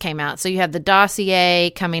leaks came out. So you have the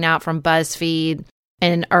dossier coming out from BuzzFeed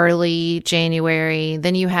in early January.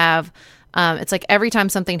 Then you have, it's like every time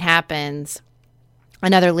something happens,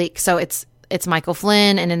 another leak. So it's Michael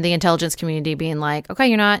Flynn and in the intelligence community being like, okay,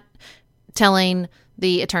 you're not telling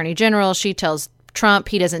the attorney general. She tells Trump,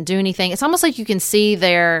 he doesn't do anything. It's almost like you can see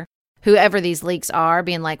whoever these leaks are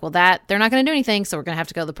being like, well, they're not going to do anything, so we're going to have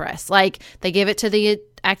to go to the press. Like they give it to the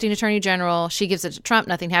acting attorney general. She gives it to Trump.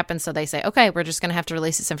 Nothing happens. So they say, okay, we're just going to have to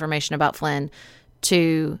release this information about Flynn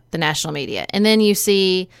to the national media. And then you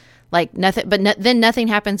see like nothing, then nothing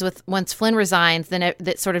happens once Flynn resigns, then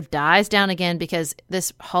that sort of dies down again because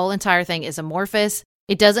this whole entire thing is amorphous.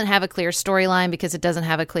 It doesn't have a clear storyline because it doesn't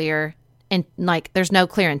have a clear, and like there's no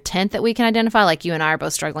clear intent that we can identify, like you and I are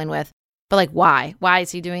both struggling with. But like, why? Why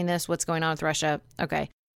is he doing this? What's going on with Russia? Okay.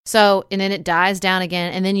 So, and then it dies down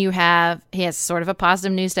again. And then he has sort of a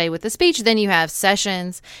positive news day with the speech. Then you have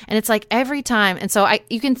Sessions. And it's like every time. And so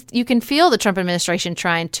you can feel the Trump administration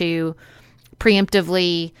trying to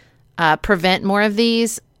preemptively prevent more of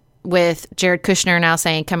these, with Jared Kushner now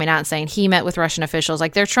coming out and saying he met with Russian officials.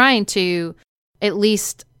 Like they're trying to at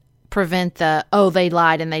least prevent they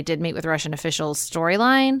lied and they did meet with Russian officials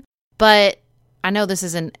storyline. But I know this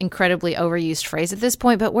is an incredibly overused phrase at this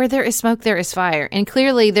point, but where there is smoke, there is fire. And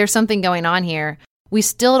clearly there's something going on here. We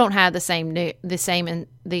still don't have the same in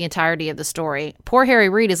the entirety of the story. Poor Harry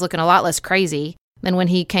Reid is looking a lot less crazy than when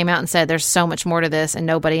he came out and said there's so much more to this and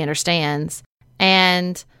nobody understands.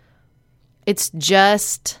 And it's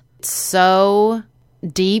just so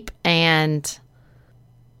deep and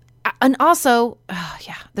also,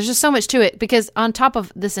 there's just so much to it, because on top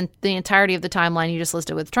of this, the entirety of the timeline you just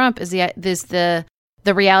listed with Trump is the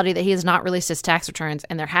reality that he has not released his tax returns,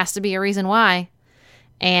 and there has to be a reason why.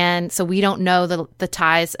 And so we don't know the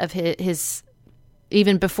ties of his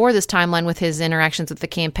even before this timeline with his interactions with the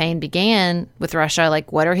campaign began with Russia.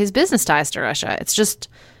 Like, what are his business ties to Russia? It's just,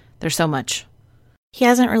 there's so much. He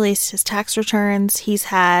hasn't released his tax returns. He's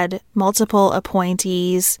had multiple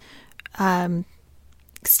appointees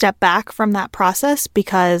step back from that process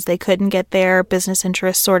because they couldn't get their business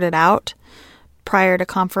interests sorted out prior to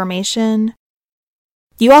confirmation.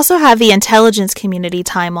 You also have the intelligence community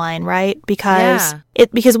timeline, right? Because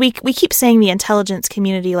we keep saying the intelligence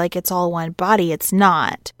community like it's all one body. It's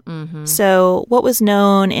not. Mm-hmm. So what was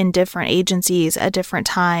known in different agencies at different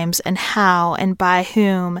times, and how and by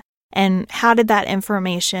whom, and how did that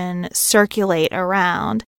information circulate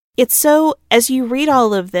around? It's so, as you read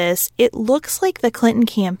all of this, it looks like the Clinton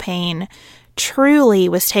campaign truly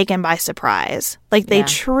was taken by surprise. Like they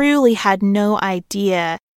truly had no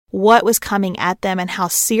idea what was coming at them and how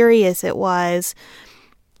serious it was.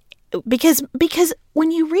 Because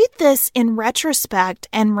when you read this in retrospect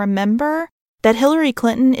and remember that Hillary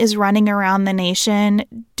Clinton is running around the nation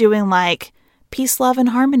doing like peace, love, and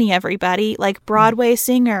harmony, everybody, like Broadway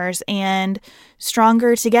singers and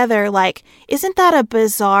Stronger Together, like, isn't that a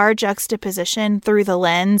bizarre juxtaposition through the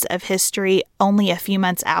lens of history only a few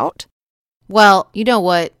months out? Well, you know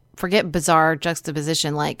what? Forget bizarre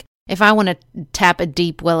juxtaposition. Like, if I want to tap a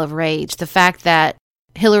deep well of rage, the fact that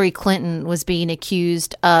Hillary Clinton was being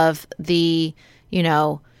accused of she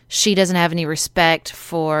doesn't have any respect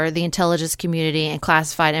for the intelligence community and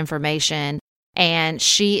classified information, and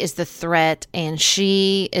she is the threat, and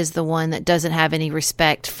she is the one that doesn't have any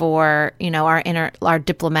respect for, our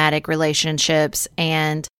diplomatic relationships,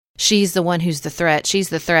 and she's the one who's the threat. She's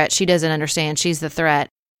the threat. She doesn't understand. She's the threat.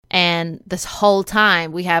 And this whole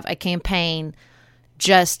time we have a campaign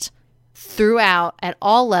just throughout at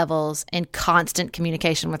all levels in constant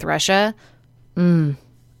communication with Russia. They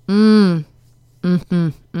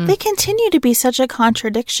continue to be such a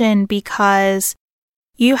contradiction because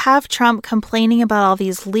you have Trump complaining about all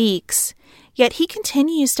these leaks, yet he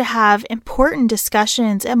continues to have important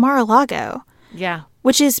discussions at Mar-a-Lago. Yeah.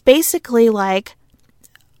 Which is basically like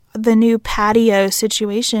the new patio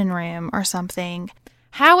situation room or something.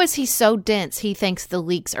 How is he so dense he thinks the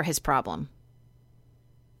leaks are his problem?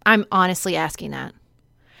 I'm honestly asking that.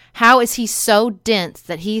 How is he so dense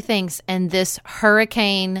that he thinks in this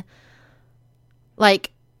hurricane,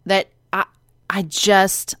 like, that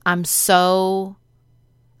I'm so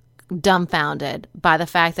dumbfounded by the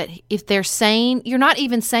fact that if they're saying, you're not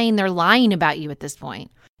even saying they're lying about you at this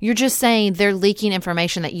point. You're just saying they're leaking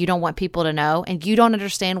information that you don't want people to know, and you don't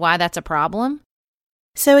understand why that's a problem.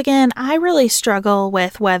 So again, I really struggle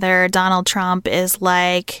with whether Donald Trump is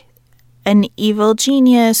like an evil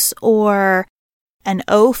genius or an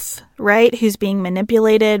oaf, right, who's being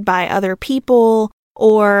manipulated by other people,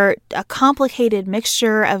 or a complicated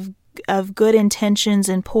mixture of good intentions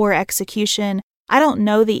and poor execution. I don't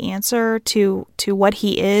know the answer to what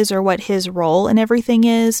he is or what his role in everything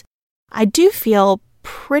is. I do feel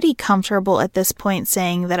pretty comfortable at this point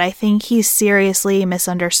saying that I think he seriously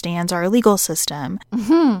misunderstands our legal system,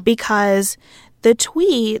 because the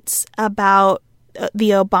tweets about the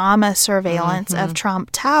Obama surveillance of Trump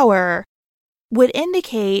Tower would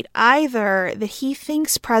indicate either that he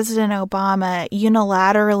thinks President Obama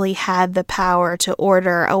unilaterally had the power to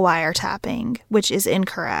order a wiretapping, which is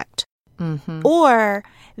incorrect, or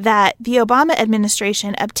that the Obama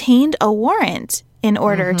administration obtained a warrant in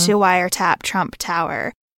order to wiretap Trump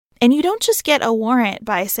Tower. And you don't just get a warrant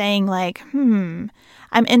by saying like, I'm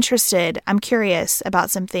interested, I'm curious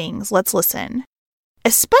about some things, let's listen.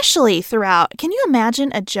 Especially throughout, can you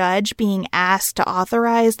imagine a judge being asked to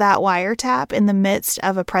authorize that wiretap in the midst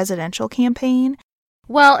of a presidential campaign?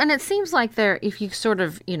 Well, and it seems like if you sort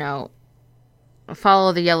of,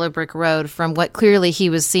 follow the yellow brick road from what clearly he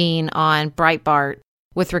was seeing on Breitbart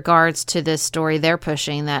with regards to this story they're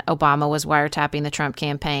pushing that Obama was wiretapping the Trump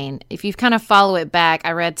campaign. If you kind of follow it back,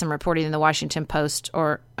 I read some reporting in the Washington Post,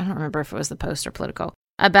 or I don't remember if it was the Post or Politico,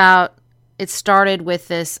 about it started with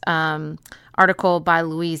this article by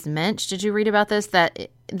Louise Mensch. Did you read about this? That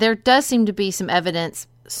there does seem to be some evidence,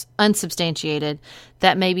 unsubstantiated,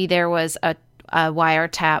 that maybe there was a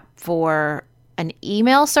wiretap for an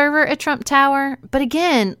email server at Trump Tower. But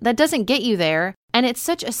again, that doesn't get you there. And it's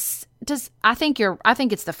such a... I think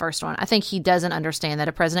it's the first one. I think he doesn't understand that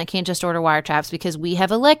a president can't just order wiretaps, because we have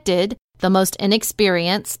elected the most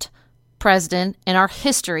inexperienced president in our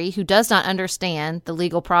history who does not understand the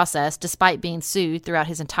legal process despite being sued throughout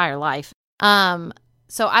his entire life.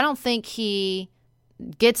 So I don't think he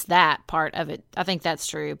gets that part of it. I think that's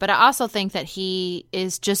true. But I also think that he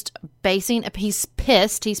is just he's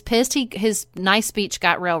pissed. His nice speech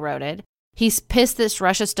got railroaded. He's pissed this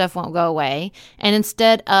Russia stuff won't go away. And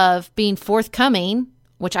instead of being forthcoming,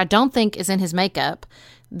 which I don't think is in his makeup,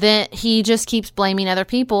 then he just keeps blaming other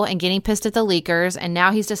people and getting pissed at the leakers. And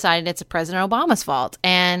now he's decided it's President Obama's fault.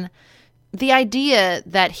 And the idea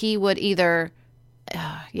that he would either,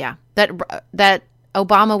 that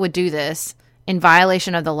Obama would do this in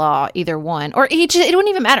violation of the law, either one, or it wouldn't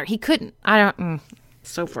even matter. He couldn't.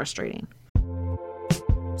 So frustrating.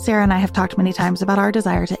 Sarah and I have talked many times about our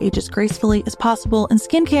desire to age as gracefully as possible, and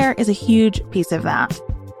skincare is a huge piece of that.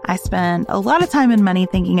 I spend a lot of time and money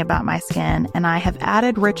thinking about my skin, and I have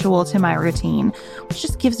added Ritual to my routine, which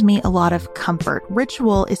just gives me a lot of comfort.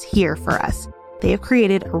 Ritual is here for us. They have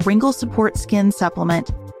created a wrinkle support skin supplement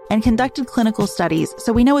and conducted clinical studies,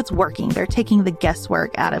 so we know it's working. They're taking the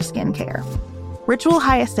guesswork out of skincare. Ritual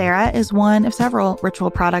Hyacera is one of several Ritual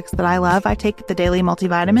products that I love. I take the daily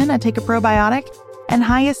multivitamin, I take a probiotic, and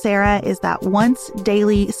Hyacera is that once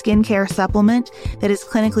daily skincare supplement that is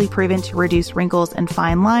clinically proven to reduce wrinkles and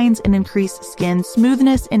fine lines and increase skin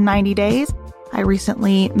smoothness in 90 days. I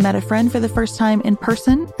recently met a friend for the first time in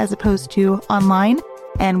person as opposed to online,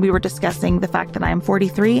 and we were discussing the fact that I am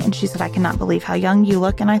 43, and she said, "I cannot believe how young you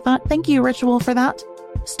look." And I thought, thank you, Ritual, for that.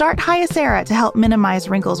 Start Hyacera to help minimize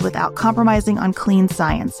wrinkles without compromising on clean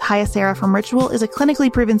science. Hyacera from Ritual is a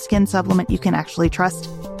clinically proven skin supplement you can actually trust.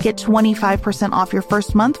 Get 25% off your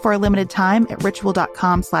first month for a limited time at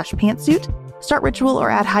ritual.com/pantsuit. Start Ritual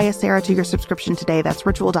or add Hyacera to your subscription today. That's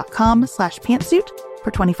ritual.com/pantsuit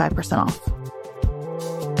for 25% off.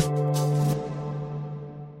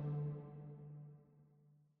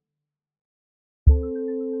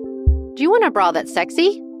 Do you want a bra that's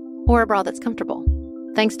sexy or a bra that's comfortable?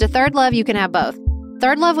 Thanks to Third Love, you can have both.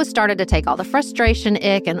 Third Love was started to take all the frustration,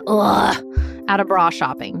 ick, and out of bra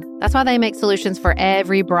shopping. That's why they make solutions for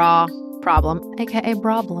every bra problem, aka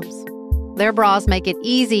problems. Their bras make it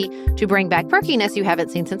easy to bring back perkiness you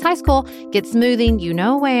haven't seen since high school, get smoothing you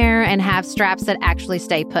know where, and have straps that actually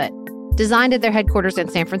stay put. Designed at their headquarters in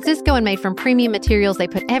San Francisco and made from premium materials, they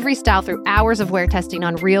put every style through hours of wear testing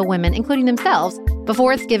on real women, including themselves,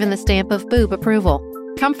 before it's given the stamp of boob approval.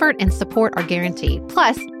 comfort and support are guaranteed.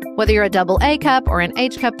 Plus, whether you're a double A cup or an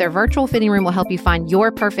H cup, their virtual fitting room will help you find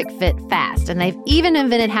your perfect fit fast. And they've even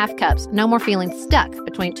invented half cups. No more feeling stuck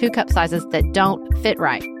between 2 cup sizes that don't fit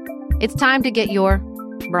right. It's time to get your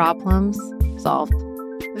problems solved.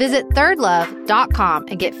 Visit thirdlove.com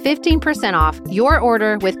and get 15% off your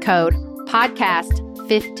order with code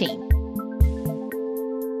podcast15.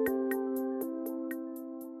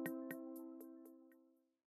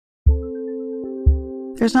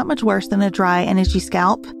 There's not much worse than a dry and itchy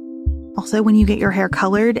scalp. Also, when you get your hair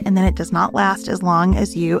colored and then it does not last as long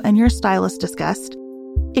as you and your stylist discussed.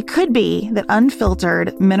 It could be that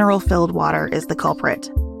unfiltered, mineral-filled water is the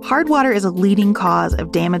culprit. Hard water is a leading cause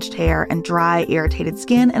of damaged hair and dry, irritated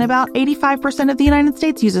skin, and about 85% of the United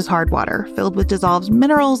States uses hard water, filled with dissolved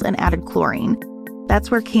minerals and added chlorine.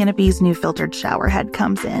 That's where Canopy's new filtered shower head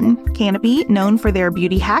comes in. Canopy, known for their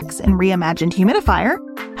beauty hacks and reimagined humidifier,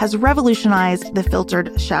 has revolutionized the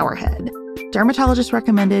filtered shower head. Dermatologists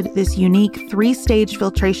recommended this unique 3-stage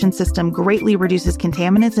filtration system greatly reduces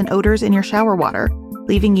contaminants and odors in your shower water,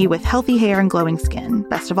 leaving you with healthy hair and glowing skin.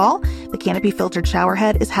 Best of all, the Canopy filtered shower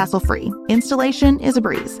head is hassle-free. Installation is a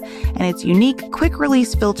breeze, and its unique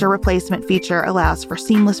quick-release filter replacement feature allows for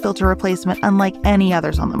seamless filter replacement unlike any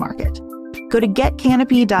others on the market. Go to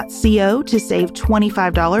getcanopy.co to save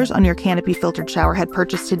 $25 on your Canopy filtered shower head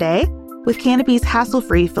purchase today with Canopy's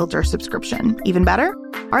hassle-free filter subscription. Even better,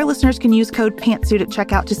 our listeners can use code PANTSUIT at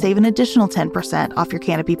checkout to save an additional 10% off your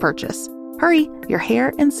Canopy purchase. Hurry, your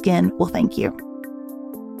hair and skin will thank you.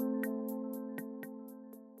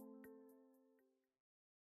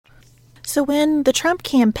 So when the Trump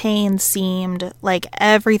campaign seemed like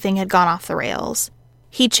everything had gone off the rails,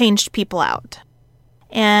 he changed people out.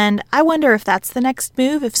 And I wonder if that's the next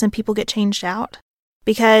move, if some people get changed out.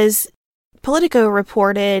 Because Politico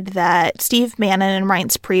reported that Steve Bannon and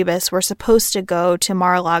Reince Priebus were supposed to go to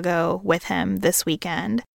Mar-a-Lago with him this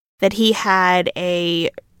weekend, that he had a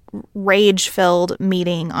rage-filled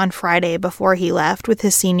meeting on Friday before he left with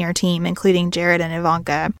his senior team, including Jared and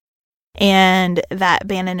Ivanka, and that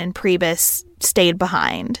Bannon and Priebus stayed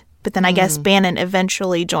behind. But then I guess Bannon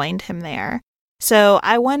eventually joined him there. So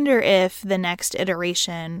I wonder if the next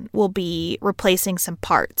iteration will be replacing some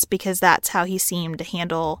parts, because that's how he seemed to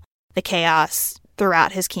handle the chaos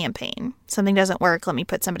throughout his campaign. Something doesn't work, let me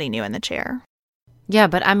put somebody new in the chair. Yeah,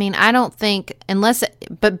 but I mean, I don't think,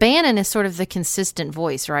 but Bannon is sort of the consistent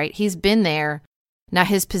voice, right? He's been there. Now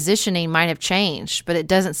his positioning might have changed, but it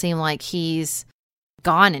doesn't seem like he's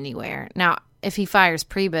gone anywhere. Now, if he fires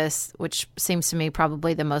Priebus, which seems to me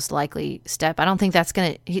probably the most likely step, I don't think that's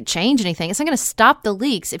going to change anything. It's not going to stop the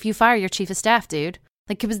leaks if you fire your chief of staff, dude.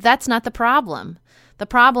 Because that's not the problem. The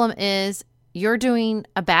problem is you're doing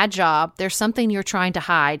a bad job. There's something you're trying to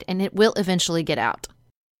hide, and it will eventually get out.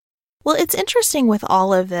 Well, it's interesting with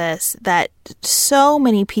all of this that so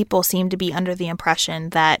many people seem to be under the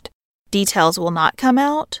impression that details will not come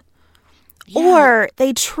out, or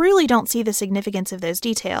they truly don't see the significance of those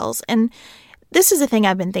details. And this is a thing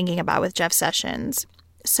I've been thinking about with Jeff Sessions.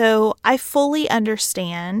 So I fully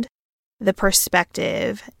understand the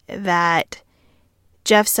perspective that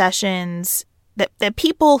Jeff Sessions, that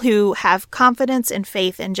people who have confidence and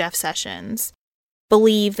faith in Jeff Sessions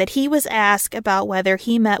believe that he was asked about whether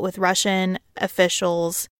he met with Russian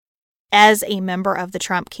officials as a member of the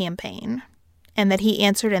Trump campaign, and that he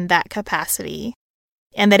answered in that capacity,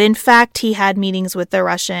 and that in fact he had meetings with the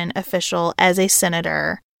Russian official as a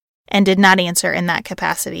senator and did not answer in that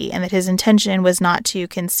capacity, and that his intention was not to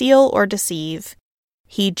conceal or deceive.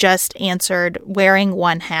 He just answered wearing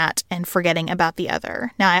one hat and forgetting about the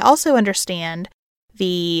other. Now, I also understand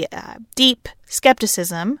the deep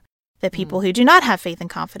skepticism that people who do not have faith and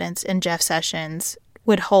confidence in Jeff Sessions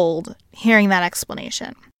would hold hearing that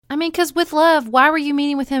explanation. I mean, because with love, why were you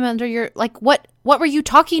meeting with him under your, what were you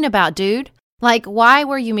talking about, dude? Why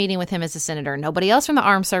were you meeting with him as a senator? Nobody else from the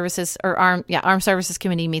Armed Services Armed Services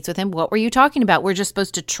Committee meets with him. What were you talking about? We're just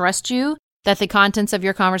supposed to trust you that the contents of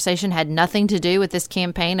your conversation had nothing to do with this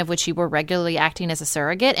campaign of which you were regularly acting as a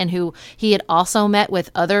surrogate, and who he had also met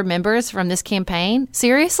with other members from this campaign?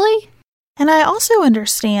 Seriously? And I also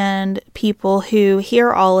understand people who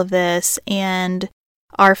hear all of this and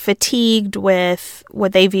are fatigued with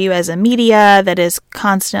what they view as a media that is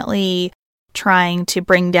constantly trying to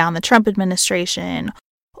bring down the Trump administration,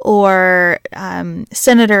 or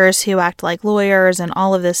senators who act like lawyers, and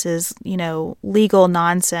all of this is, legal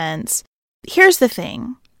nonsense. Here's the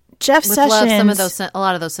thing. Jeff Sessions... a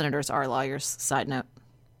lot of those senators are lawyers, side note.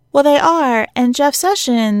 Well, they are, and Jeff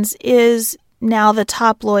Sessions is now the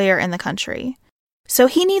top lawyer in the country. So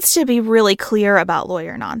he needs to be really clear about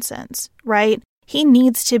lawyer nonsense, right? he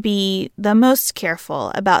needs to be the most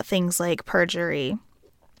careful about things like perjury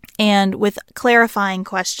and with clarifying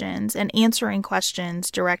questions and answering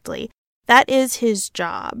questions directly. That is his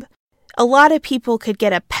job. A lot of people could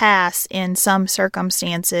get a pass in some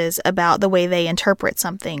circumstances about the way they interpret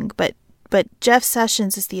something, but Jeff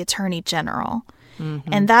Sessions is the Attorney General.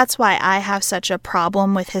 Mm-hmm. And that's why I have such a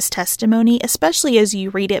problem with his testimony, especially as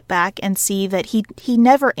you read it back and see that he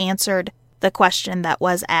never answered the question that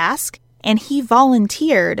was asked, and he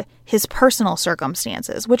volunteered his personal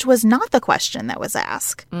circumstances, which was not the question that was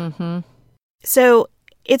asked. Mm-hmm. So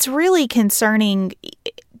it's really concerning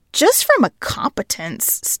just from a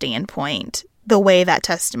competence standpoint, the way that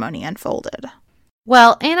testimony unfolded.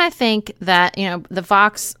 Well, and I think that, the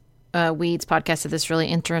Vox Weeds podcast had this really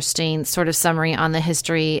interesting sort of summary on the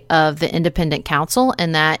history of the independent counsel,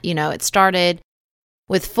 and that, it started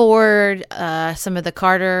with Ford. Some of the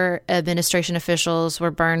Carter administration officials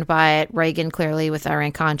were burned by it. Reagan, clearly, with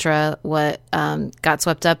Iran-Contra, got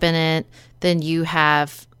swept up in it. Then you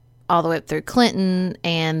have all the way up through Clinton,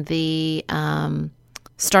 and the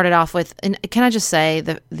started off with, and can I just say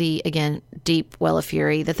the again, deep well of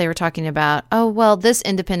fury that they were talking about, oh, well, this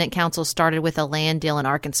independent counsel started with a land deal in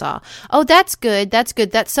Arkansas. Oh, that's good. That's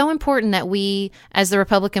good. That's so important that we, as the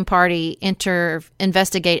Republican Party,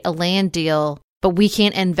 investigate a land deal, but we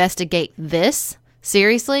can't investigate this?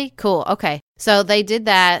 Seriously? Cool. Okay. So they did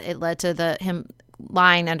that. It led to him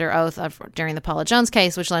lying under oath during the Paula Jones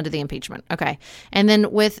case, which led to the impeachment. Okay. And then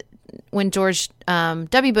when George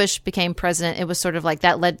W. Bush became president, it was sort of like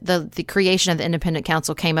that led the creation of the independent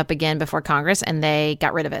counsel came up again before Congress, and they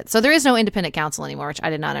got rid of it. So there is no independent counsel anymore, which I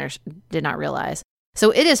did not realize.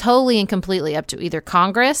 So it is wholly and completely up to either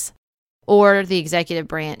Congress or the executive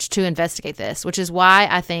branch to investigate this, which is why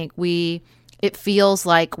I think it feels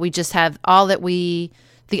like we just have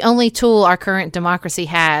the only tool our current democracy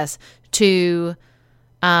has to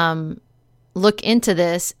look into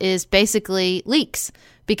this is basically leaks,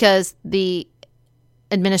 because the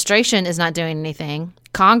administration is not doing anything,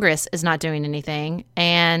 Congress is not doing anything,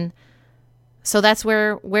 and so that's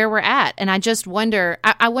where we're at. And I just wonder,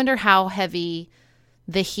 I wonder how heavy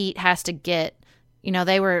the heat has to get.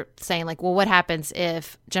 They were saying, like, well, what happens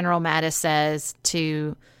if General Mattis says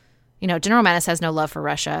to, General Mattis has no love for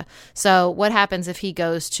Russia. So what happens if he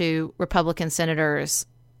goes to Republican senators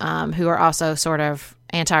who are also sort of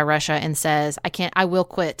anti-Russia and says, I will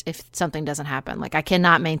quit if something doesn't happen. Like, I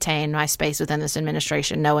cannot maintain my space within this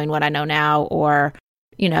administration knowing what I know now, or,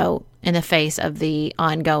 in the face of the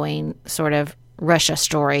ongoing sort of Russia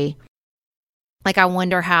story. Like, I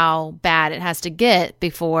wonder how bad it has to get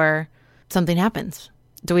before something happens.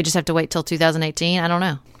 Do we just have to wait till 2018? I don't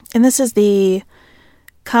know. And this is the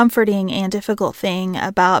comforting and difficult thing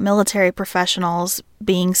about military professionals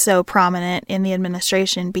being so prominent in the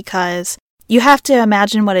administration, because you have to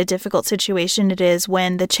imagine what a difficult situation it is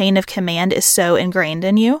when the chain of command is so ingrained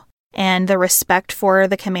in you, and the respect for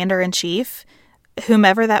the commander-in-chief,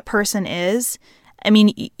 whomever that person is. I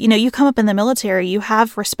mean, you come up in the military, you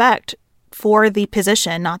have respect for the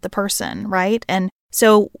position, not the person, right? And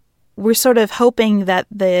so we're sort of hoping that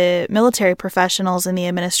the military professionals in the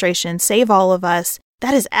administration save all of us.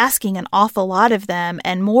 That is asking an awful lot of them,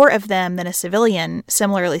 and more of them than a civilian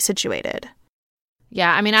similarly situated.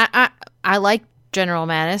 Yeah, I mean, I like General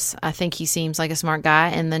Mattis. I think he seems like a smart guy.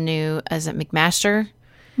 And the new, is it McMaster?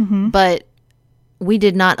 Mm-hmm. But we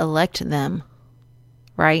did not elect them,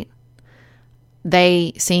 right?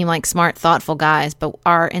 They seem like smart, thoughtful guys, but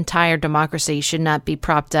our entire democracy should not be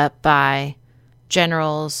propped up by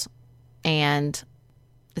generals, and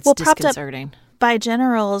it's disconcerting. Propped up by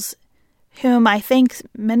generals whom I think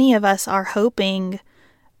many of us are hoping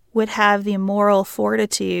would have the moral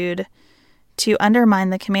fortitude to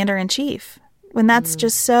undermine the commander-in-chief, when that's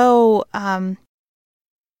just so,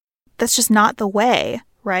 that's just not the way,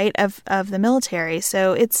 right, of the military.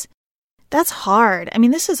 So that's hard. I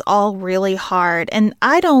mean, this is all really hard, and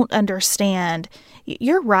I don't understand.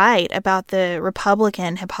 You're right about the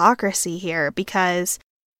Republican hypocrisy here, because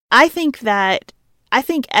I think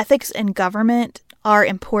ethics in government are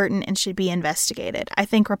important and should be investigated. I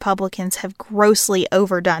think Republicans have grossly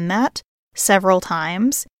overdone that several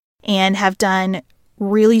times and have done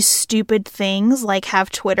really stupid things, like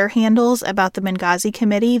have Twitter handles about the Benghazi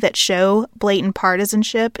Committee that show blatant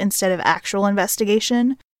partisanship instead of actual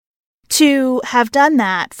investigation. To have done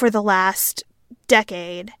that for the last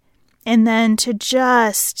decade, and then to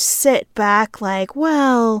just sit back like,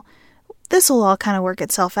 well, this will all kind of work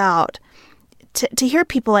itself out. To hear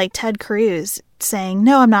people like Ted Cruz saying,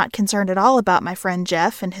 no, I'm not concerned at all about my friend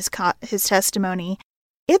Jeff and his testimony,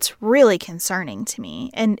 it's really concerning to me.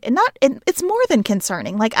 And it's more than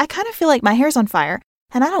concerning. Like, I kind of feel like my hair's on fire,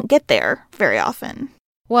 and I don't get there very often.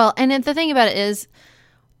 Well, and the thing about it is,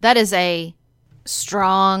 that is a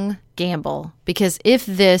strong gamble, because if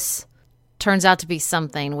this turns out to be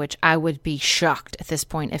something, which I would be shocked at this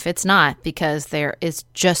point if it's not, because there is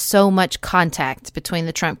just so much contact between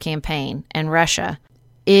the Trump campaign and Russia,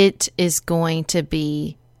 it is going to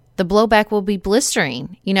be, the blowback will be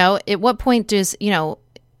blistering. At what point does,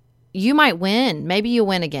 you might win. Maybe you'll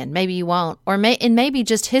win again. Maybe you won't. And maybe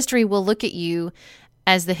just history will look at you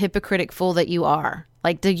as the hypocritic fool that you are.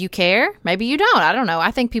 Like, do you care? Maybe you don't. I don't know. I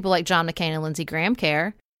think people like John McCain and Lindsey Graham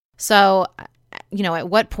care. So, at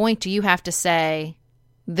what point do you have to say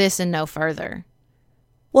this and no further?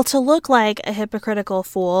 Well, to look like a hypocritical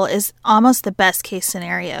fool is almost the best case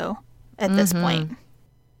scenario at this point.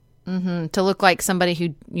 Mm-hmm. To look like somebody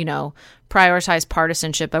who, prioritized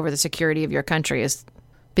partisanship over the security of your country is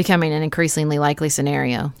becoming an increasingly likely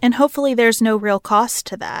scenario. And hopefully there's no real cost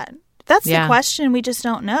to that. That's the question. We just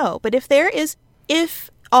don't know. But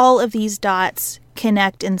if all of these dots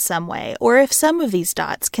connect in some way, or if some of these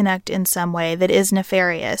dots connect in some way that is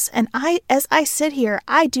nefarious, and as I sit here,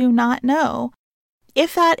 I do not know.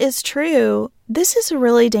 If that is true, this is a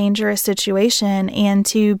really dangerous situation, and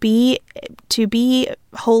to be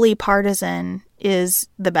wholly partisan is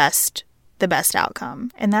the best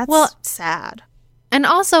outcome, and that's sad. And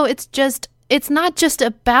also, it's not just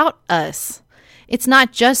about us. It's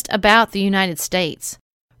not just about the United States.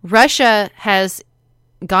 Russia has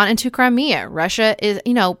gone into Crimea. Russia is,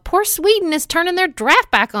 poor Sweden is turning their draft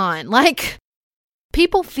back on. Like,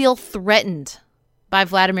 people feel threatened by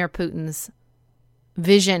Vladimir Putin's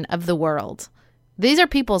vision of the world. These are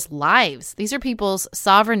people's lives. These are people's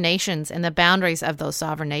sovereign nations and the boundaries of those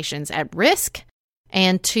sovereign nations at risk.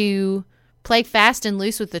 And to play fast and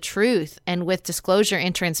loose with the truth and with disclosure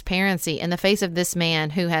and transparency in the face of this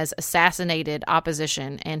man who has assassinated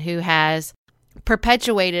opposition and who has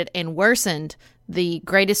perpetuated and worsened the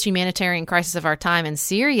greatest humanitarian crisis of our time in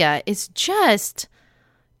Syria is just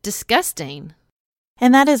disgusting.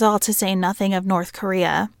 And that is all to say nothing of North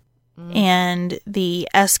Korea and the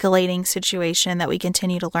escalating situation that we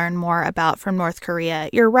continue to learn more about from North Korea.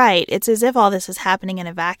 You're right. It's as if all this is happening in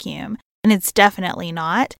a vacuum, and it's definitely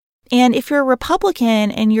not. And if you're a Republican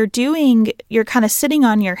and you're kind of sitting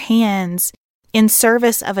on your hands in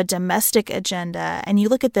service of a domestic agenda, and you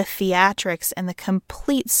look at the theatrics and the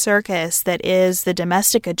complete circus that is the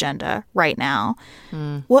domestic agenda right now,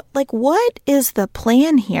 what is the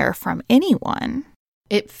plan here from anyone?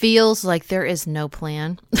 It feels like there is no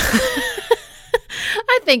plan.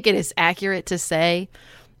 I think it is accurate to say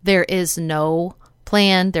there is no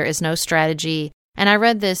plan, there is no strategy. And I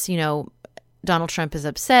read this, Donald Trump is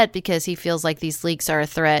upset because he feels like these leaks are a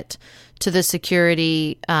threat to the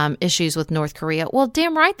security issues with North Korea. Well,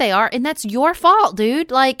 damn right they are. And that's your fault,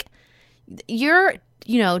 dude. Like, you're,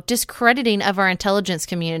 discrediting of our intelligence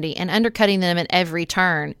community and undercutting them at every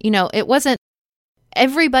turn. It wasn't,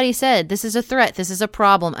 everybody said this is a threat, this is a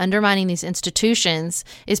problem, undermining these institutions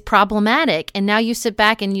is problematic. And now you sit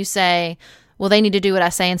back and you say, well, they need to do what I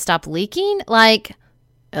say and stop leaking? Like,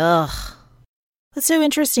 ugh. That's so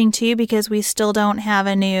interesting, too, because we still don't have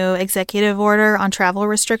a new executive order on travel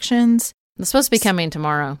restrictions. It's supposed to be coming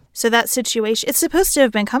tomorrow. So that situation, it's supposed to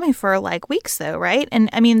have been coming for like weeks, though, right? And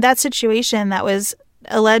I mean, that situation that was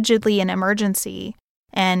allegedly an emergency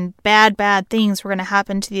and bad things were going to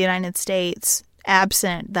happen to the United States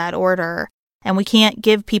absent that order. And we can't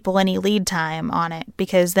give people any lead time on it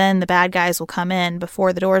because then the bad guys will come in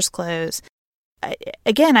before the doors close.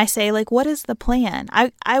 Again, I say, like, what is the plan?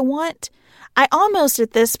 I almost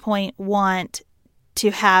at this point want to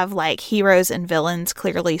have like heroes and villains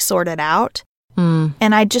clearly sorted out. And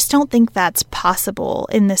I just don't think that's possible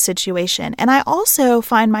in this situation. And I also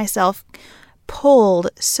find myself pulled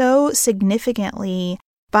so significantly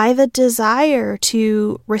by the desire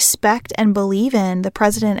to respect and believe in the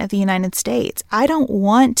President of the United States. I don't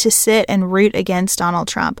want to sit and root against Donald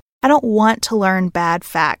Trump. I don't want to learn bad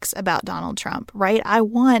facts about Donald Trump, right?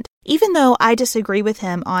 Even though I disagree with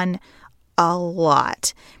him on a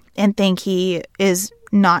lot and think he is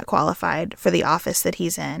not qualified for the office that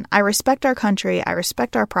he's in, I respect our country. I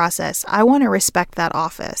respect our process. I want to respect that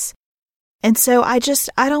office. And so I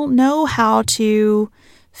don't know how to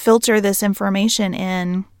filter this information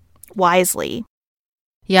in wisely.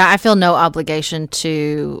 Yeah, I feel no obligation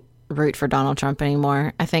to root for Donald Trump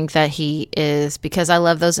anymore. I think that he is, because I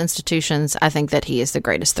love those institutions, I think that he is the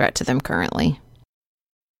greatest threat to them currently.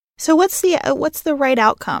 So what's the right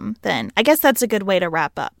outcome then? I guess that's a good way to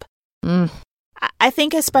wrap up. I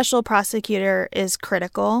think a special prosecutor is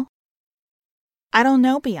critical. I don't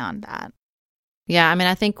know beyond that. Yeah, I mean,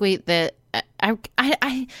 I think the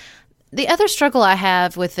other struggle I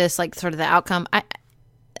have with this, like sort of the outcome,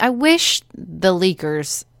 I wish the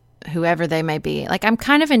leakers, whoever they may be, like I'm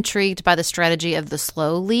kind of intrigued by the strategy of the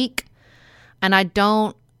slow leak, and I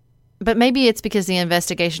don't, but maybe it's because the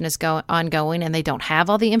investigation is ongoing and they don't have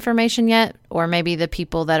all the information yet, or maybe the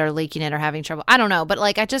people that are leaking it are having trouble. I don't know, but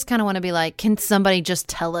like I just kind of want to be like, can somebody just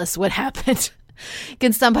tell us what happened?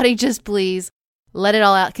 Can somebody just please let it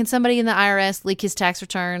all out? Can somebody in the IRS leak his tax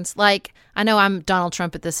returns? Like, I know I'm Donald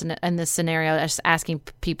Trump in this scenario, just asking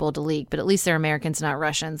people to leak, but at least they're Americans, not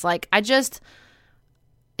Russians. Like,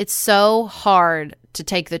 it's so hard to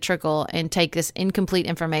take the trickle and take this incomplete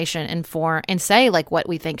information and say like what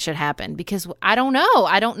we think should happen, because I don't know.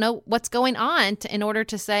 I don't know what's going on in order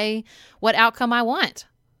to say what outcome I want.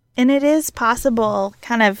 And it is possible,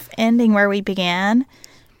 kind of ending where we began,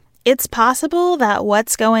 it's possible that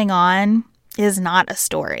what's going on is not a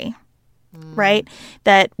story, right?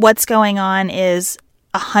 That what's going on is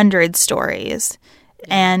 100 stories,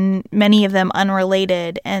 and many of them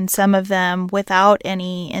unrelated, and some of them without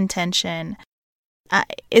any intention.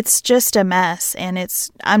 It's just a mess, and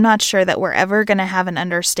I'm not sure that we're ever going to have an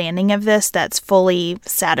understanding of this that's fully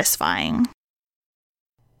satisfying.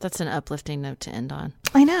 That's an uplifting note to end on.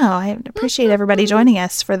 I know. I appreciate everybody joining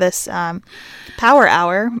us for this power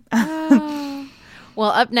hour. Well,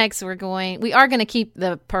 up next, we are going to keep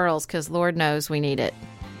the pearls because Lord knows we need it.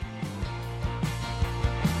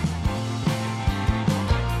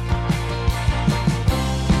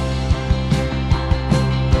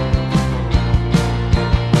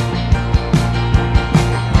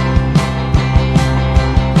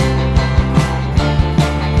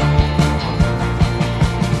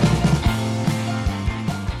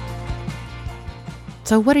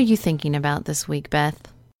 So what are you thinking about this week, Beth?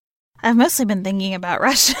 I've mostly been thinking about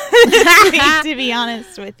Russia this week, to be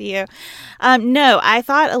honest with you. No, I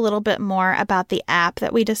thought a little bit more about the app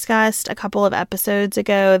that we discussed a couple of episodes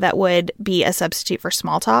ago that would be a substitute for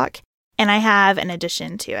small talk. And I have an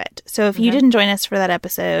addition to it. So if you didn't join us for that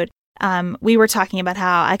episode, we were talking about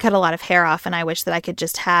how I cut a lot of hair off and I wish that I could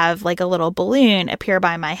just have like a little balloon appear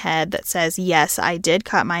by my head that says, yes, I did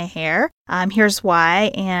cut my hair. Here's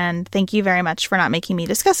why. And thank you very much for not making me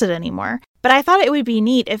discuss it anymore. But I thought it would be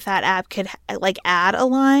neat if that app could like add a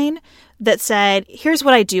line that said, here's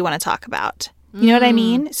what I do want to talk about. You know what I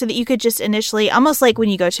mean? So that you could just initially, almost like when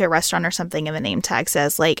you go to a restaurant or something and the name tag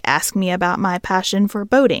says, like, ask me about my passion for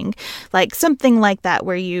boating. Like something like that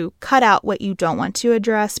where you cut out what you don't want to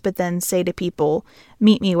address, but then say to people,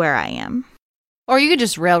 meet me where I am. Or you could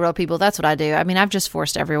just railroad people. That's what I do. I mean, I've just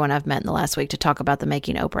forced everyone I've met in the last week to talk about the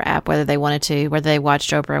Making Oprah app, whether they wanted to, whether they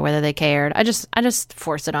watched Oprah, whether they cared. I just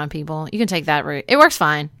force it on people. You can take that route. It works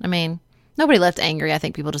fine. I mean, nobody left angry. I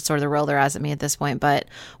think people just sort of roll their eyes at me at this point. But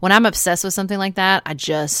when I'm obsessed with something like that, I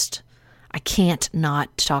can't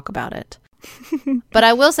not talk about it. But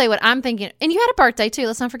I will say what I'm thinking. And you had a birthday, too.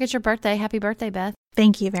 Let's not forget your birthday. Happy birthday, Beth.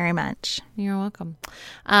 Thank you very much. You're welcome.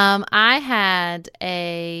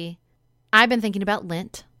 I've been thinking about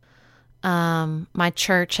Lent. My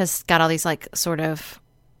church has got all these like sort of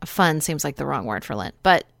fun, seems like the wrong word for Lent,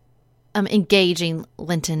 but engaging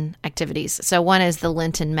Lenten activities. So one is the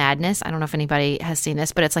Lenten Madness. I don't know if anybody has seen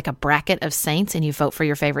this, but it's like a bracket of saints and you vote for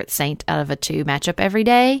your favorite saint out of a 2 matchup every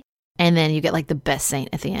day. And then you get like the best saint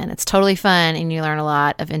at the end. It's totally fun and you learn a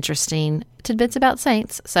lot of interesting tidbits about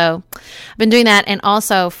saints. So I've been doing that. And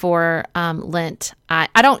also for Lent, I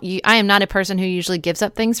am not a person who usually gives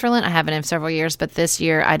up things for Lent. I haven't in several years, but this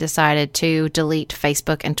year I decided to delete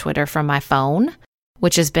Facebook and Twitter from my phone,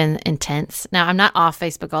 which has been intense. Now, I'm not off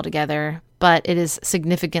Facebook altogether, but it has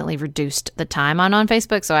significantly reduced the time on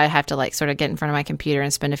Facebook. So I have to like sort of get in front of my computer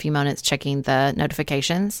and spend a few minutes checking the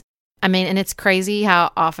notifications. I mean, and it's crazy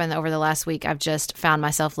how often over the last week I've just found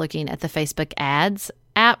myself looking at the Facebook ads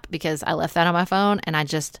app because I left that on my phone and I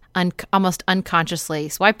just almost unconsciously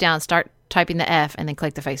swipe down, start typing the F and then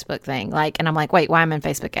click the Facebook thing. And I'm like, wait, why am I in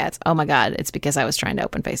Facebook ads? Oh my God, it's because I was trying to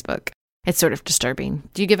open Facebook. It's sort of disturbing.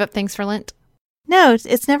 Do you give up things for Lent? No,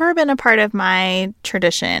 it's never been a part of my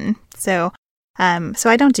tradition. So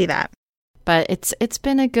I don't do that. But it's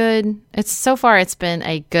been a good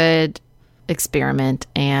experiment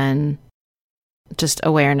and just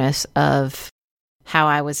awareness of how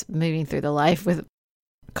I was moving through the life with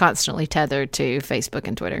constantly tethered to Facebook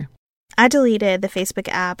and Twitter. I deleted the Facebook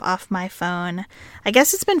app off my phone. I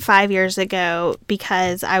guess it's been 5 years ago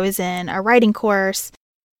because I was in a writing course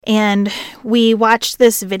and we watched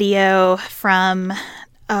this video from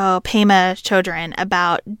Pema Chodron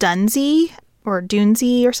about Dunzy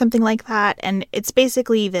or something like that. And it's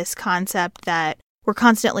basically this concept that we're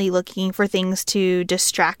constantly looking for things to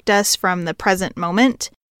distract us from the present moment.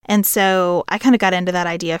 And so I kind of got into that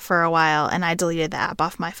idea for a while, and I deleted the app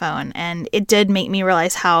off my phone. And it did make me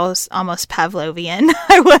realize how almost Pavlovian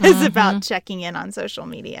I was about checking in on social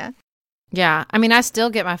media. Yeah. I mean, I still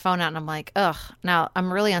get my phone out and I'm like, ugh. Now,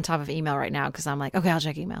 I'm really on top of email right now because I'm like, okay, I'll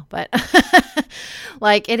check email. But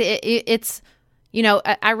like it's, you know,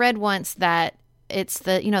 I read once that it's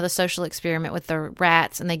the, you know, the social experiment with the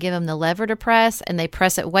rats, and they give them the lever to press, and they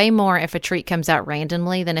press it way more if a treat comes out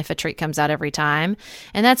randomly than if a treat comes out every time.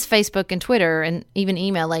 And that's Facebook and Twitter and even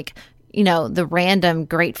email. Like, you know, the random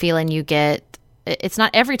great feeling you get. It's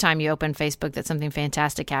not every time you open Facebook that something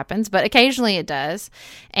fantastic happens, but occasionally it does.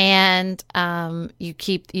 And you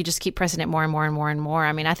just keep pressing it more and more and more and more.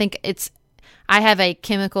 I mean, I have a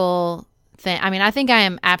chemical thing. I mean, I think I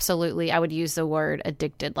am absolutely, I would use the word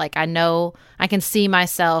addicted. Like, I know I can see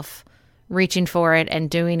myself reaching for it and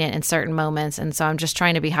doing it in certain moments. And so I'm just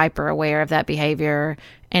trying to be hyper aware of that behavior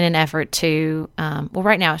in an effort to, well,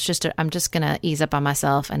 right now it's just, I'm just going to ease up on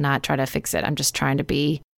myself and not try to fix it. I'm just trying to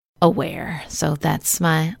be aware. So that's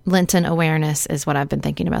my Lenten awareness is what I've been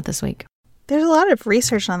thinking about this week. There's a lot of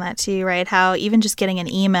research on that too, right? How even just getting an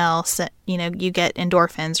email, you know, you get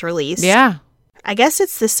endorphins released. Yeah. I guess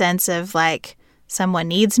it's the sense of like someone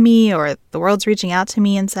needs me or the world's reaching out to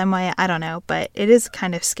me in some way. I don't know, but it is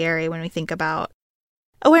kind of scary when we think about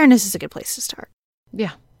awareness is a good place to start.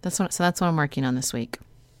 Yeah, that's what I'm working on this week.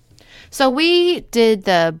 So we did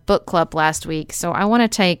the book club last week, so I want to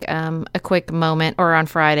take a quick moment, or on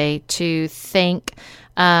Friday, to thank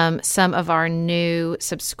some of our new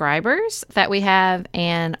subscribers that we have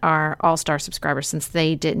and our all-star subscribers, since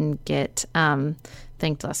they didn't get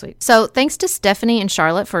thanked last week. So thanks to Stephanie and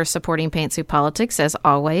Charlotte for supporting Pantsuit Politics, as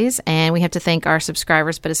always. And we have to thank our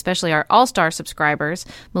subscribers, but especially our all-star subscribers,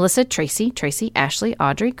 Melissa, Tracy, Ashley,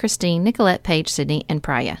 Audrey, Christine, Nicolette, Paige, Sydney, and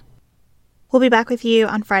Priya. We'll be back with you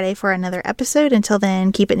on Friday for another episode. Until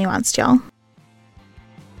then, keep it nuanced, y'all.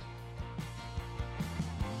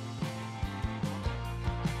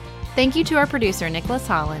 Thank you to our producer, Nicholas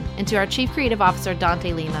Holland, and to our Chief Creative Officer,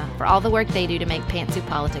 Dante Lima, for all the work they do to make Pantsuit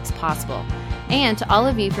Politics possible, and to all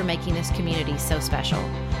of you for making this community so special.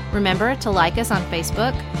 Remember to like us on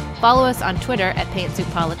Facebook, follow us on Twitter at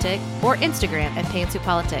Pantsuit Politics, or Instagram at Pantsuit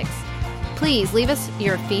Politics. Please leave us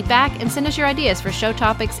your feedback and send us your ideas for show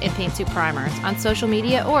topics and Pantsuit Primers on social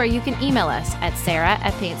media, or you can email us at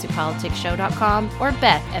sarah@pantsuitpoliticsshow.com or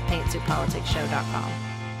beth@pantsuitpoliticsshow.com.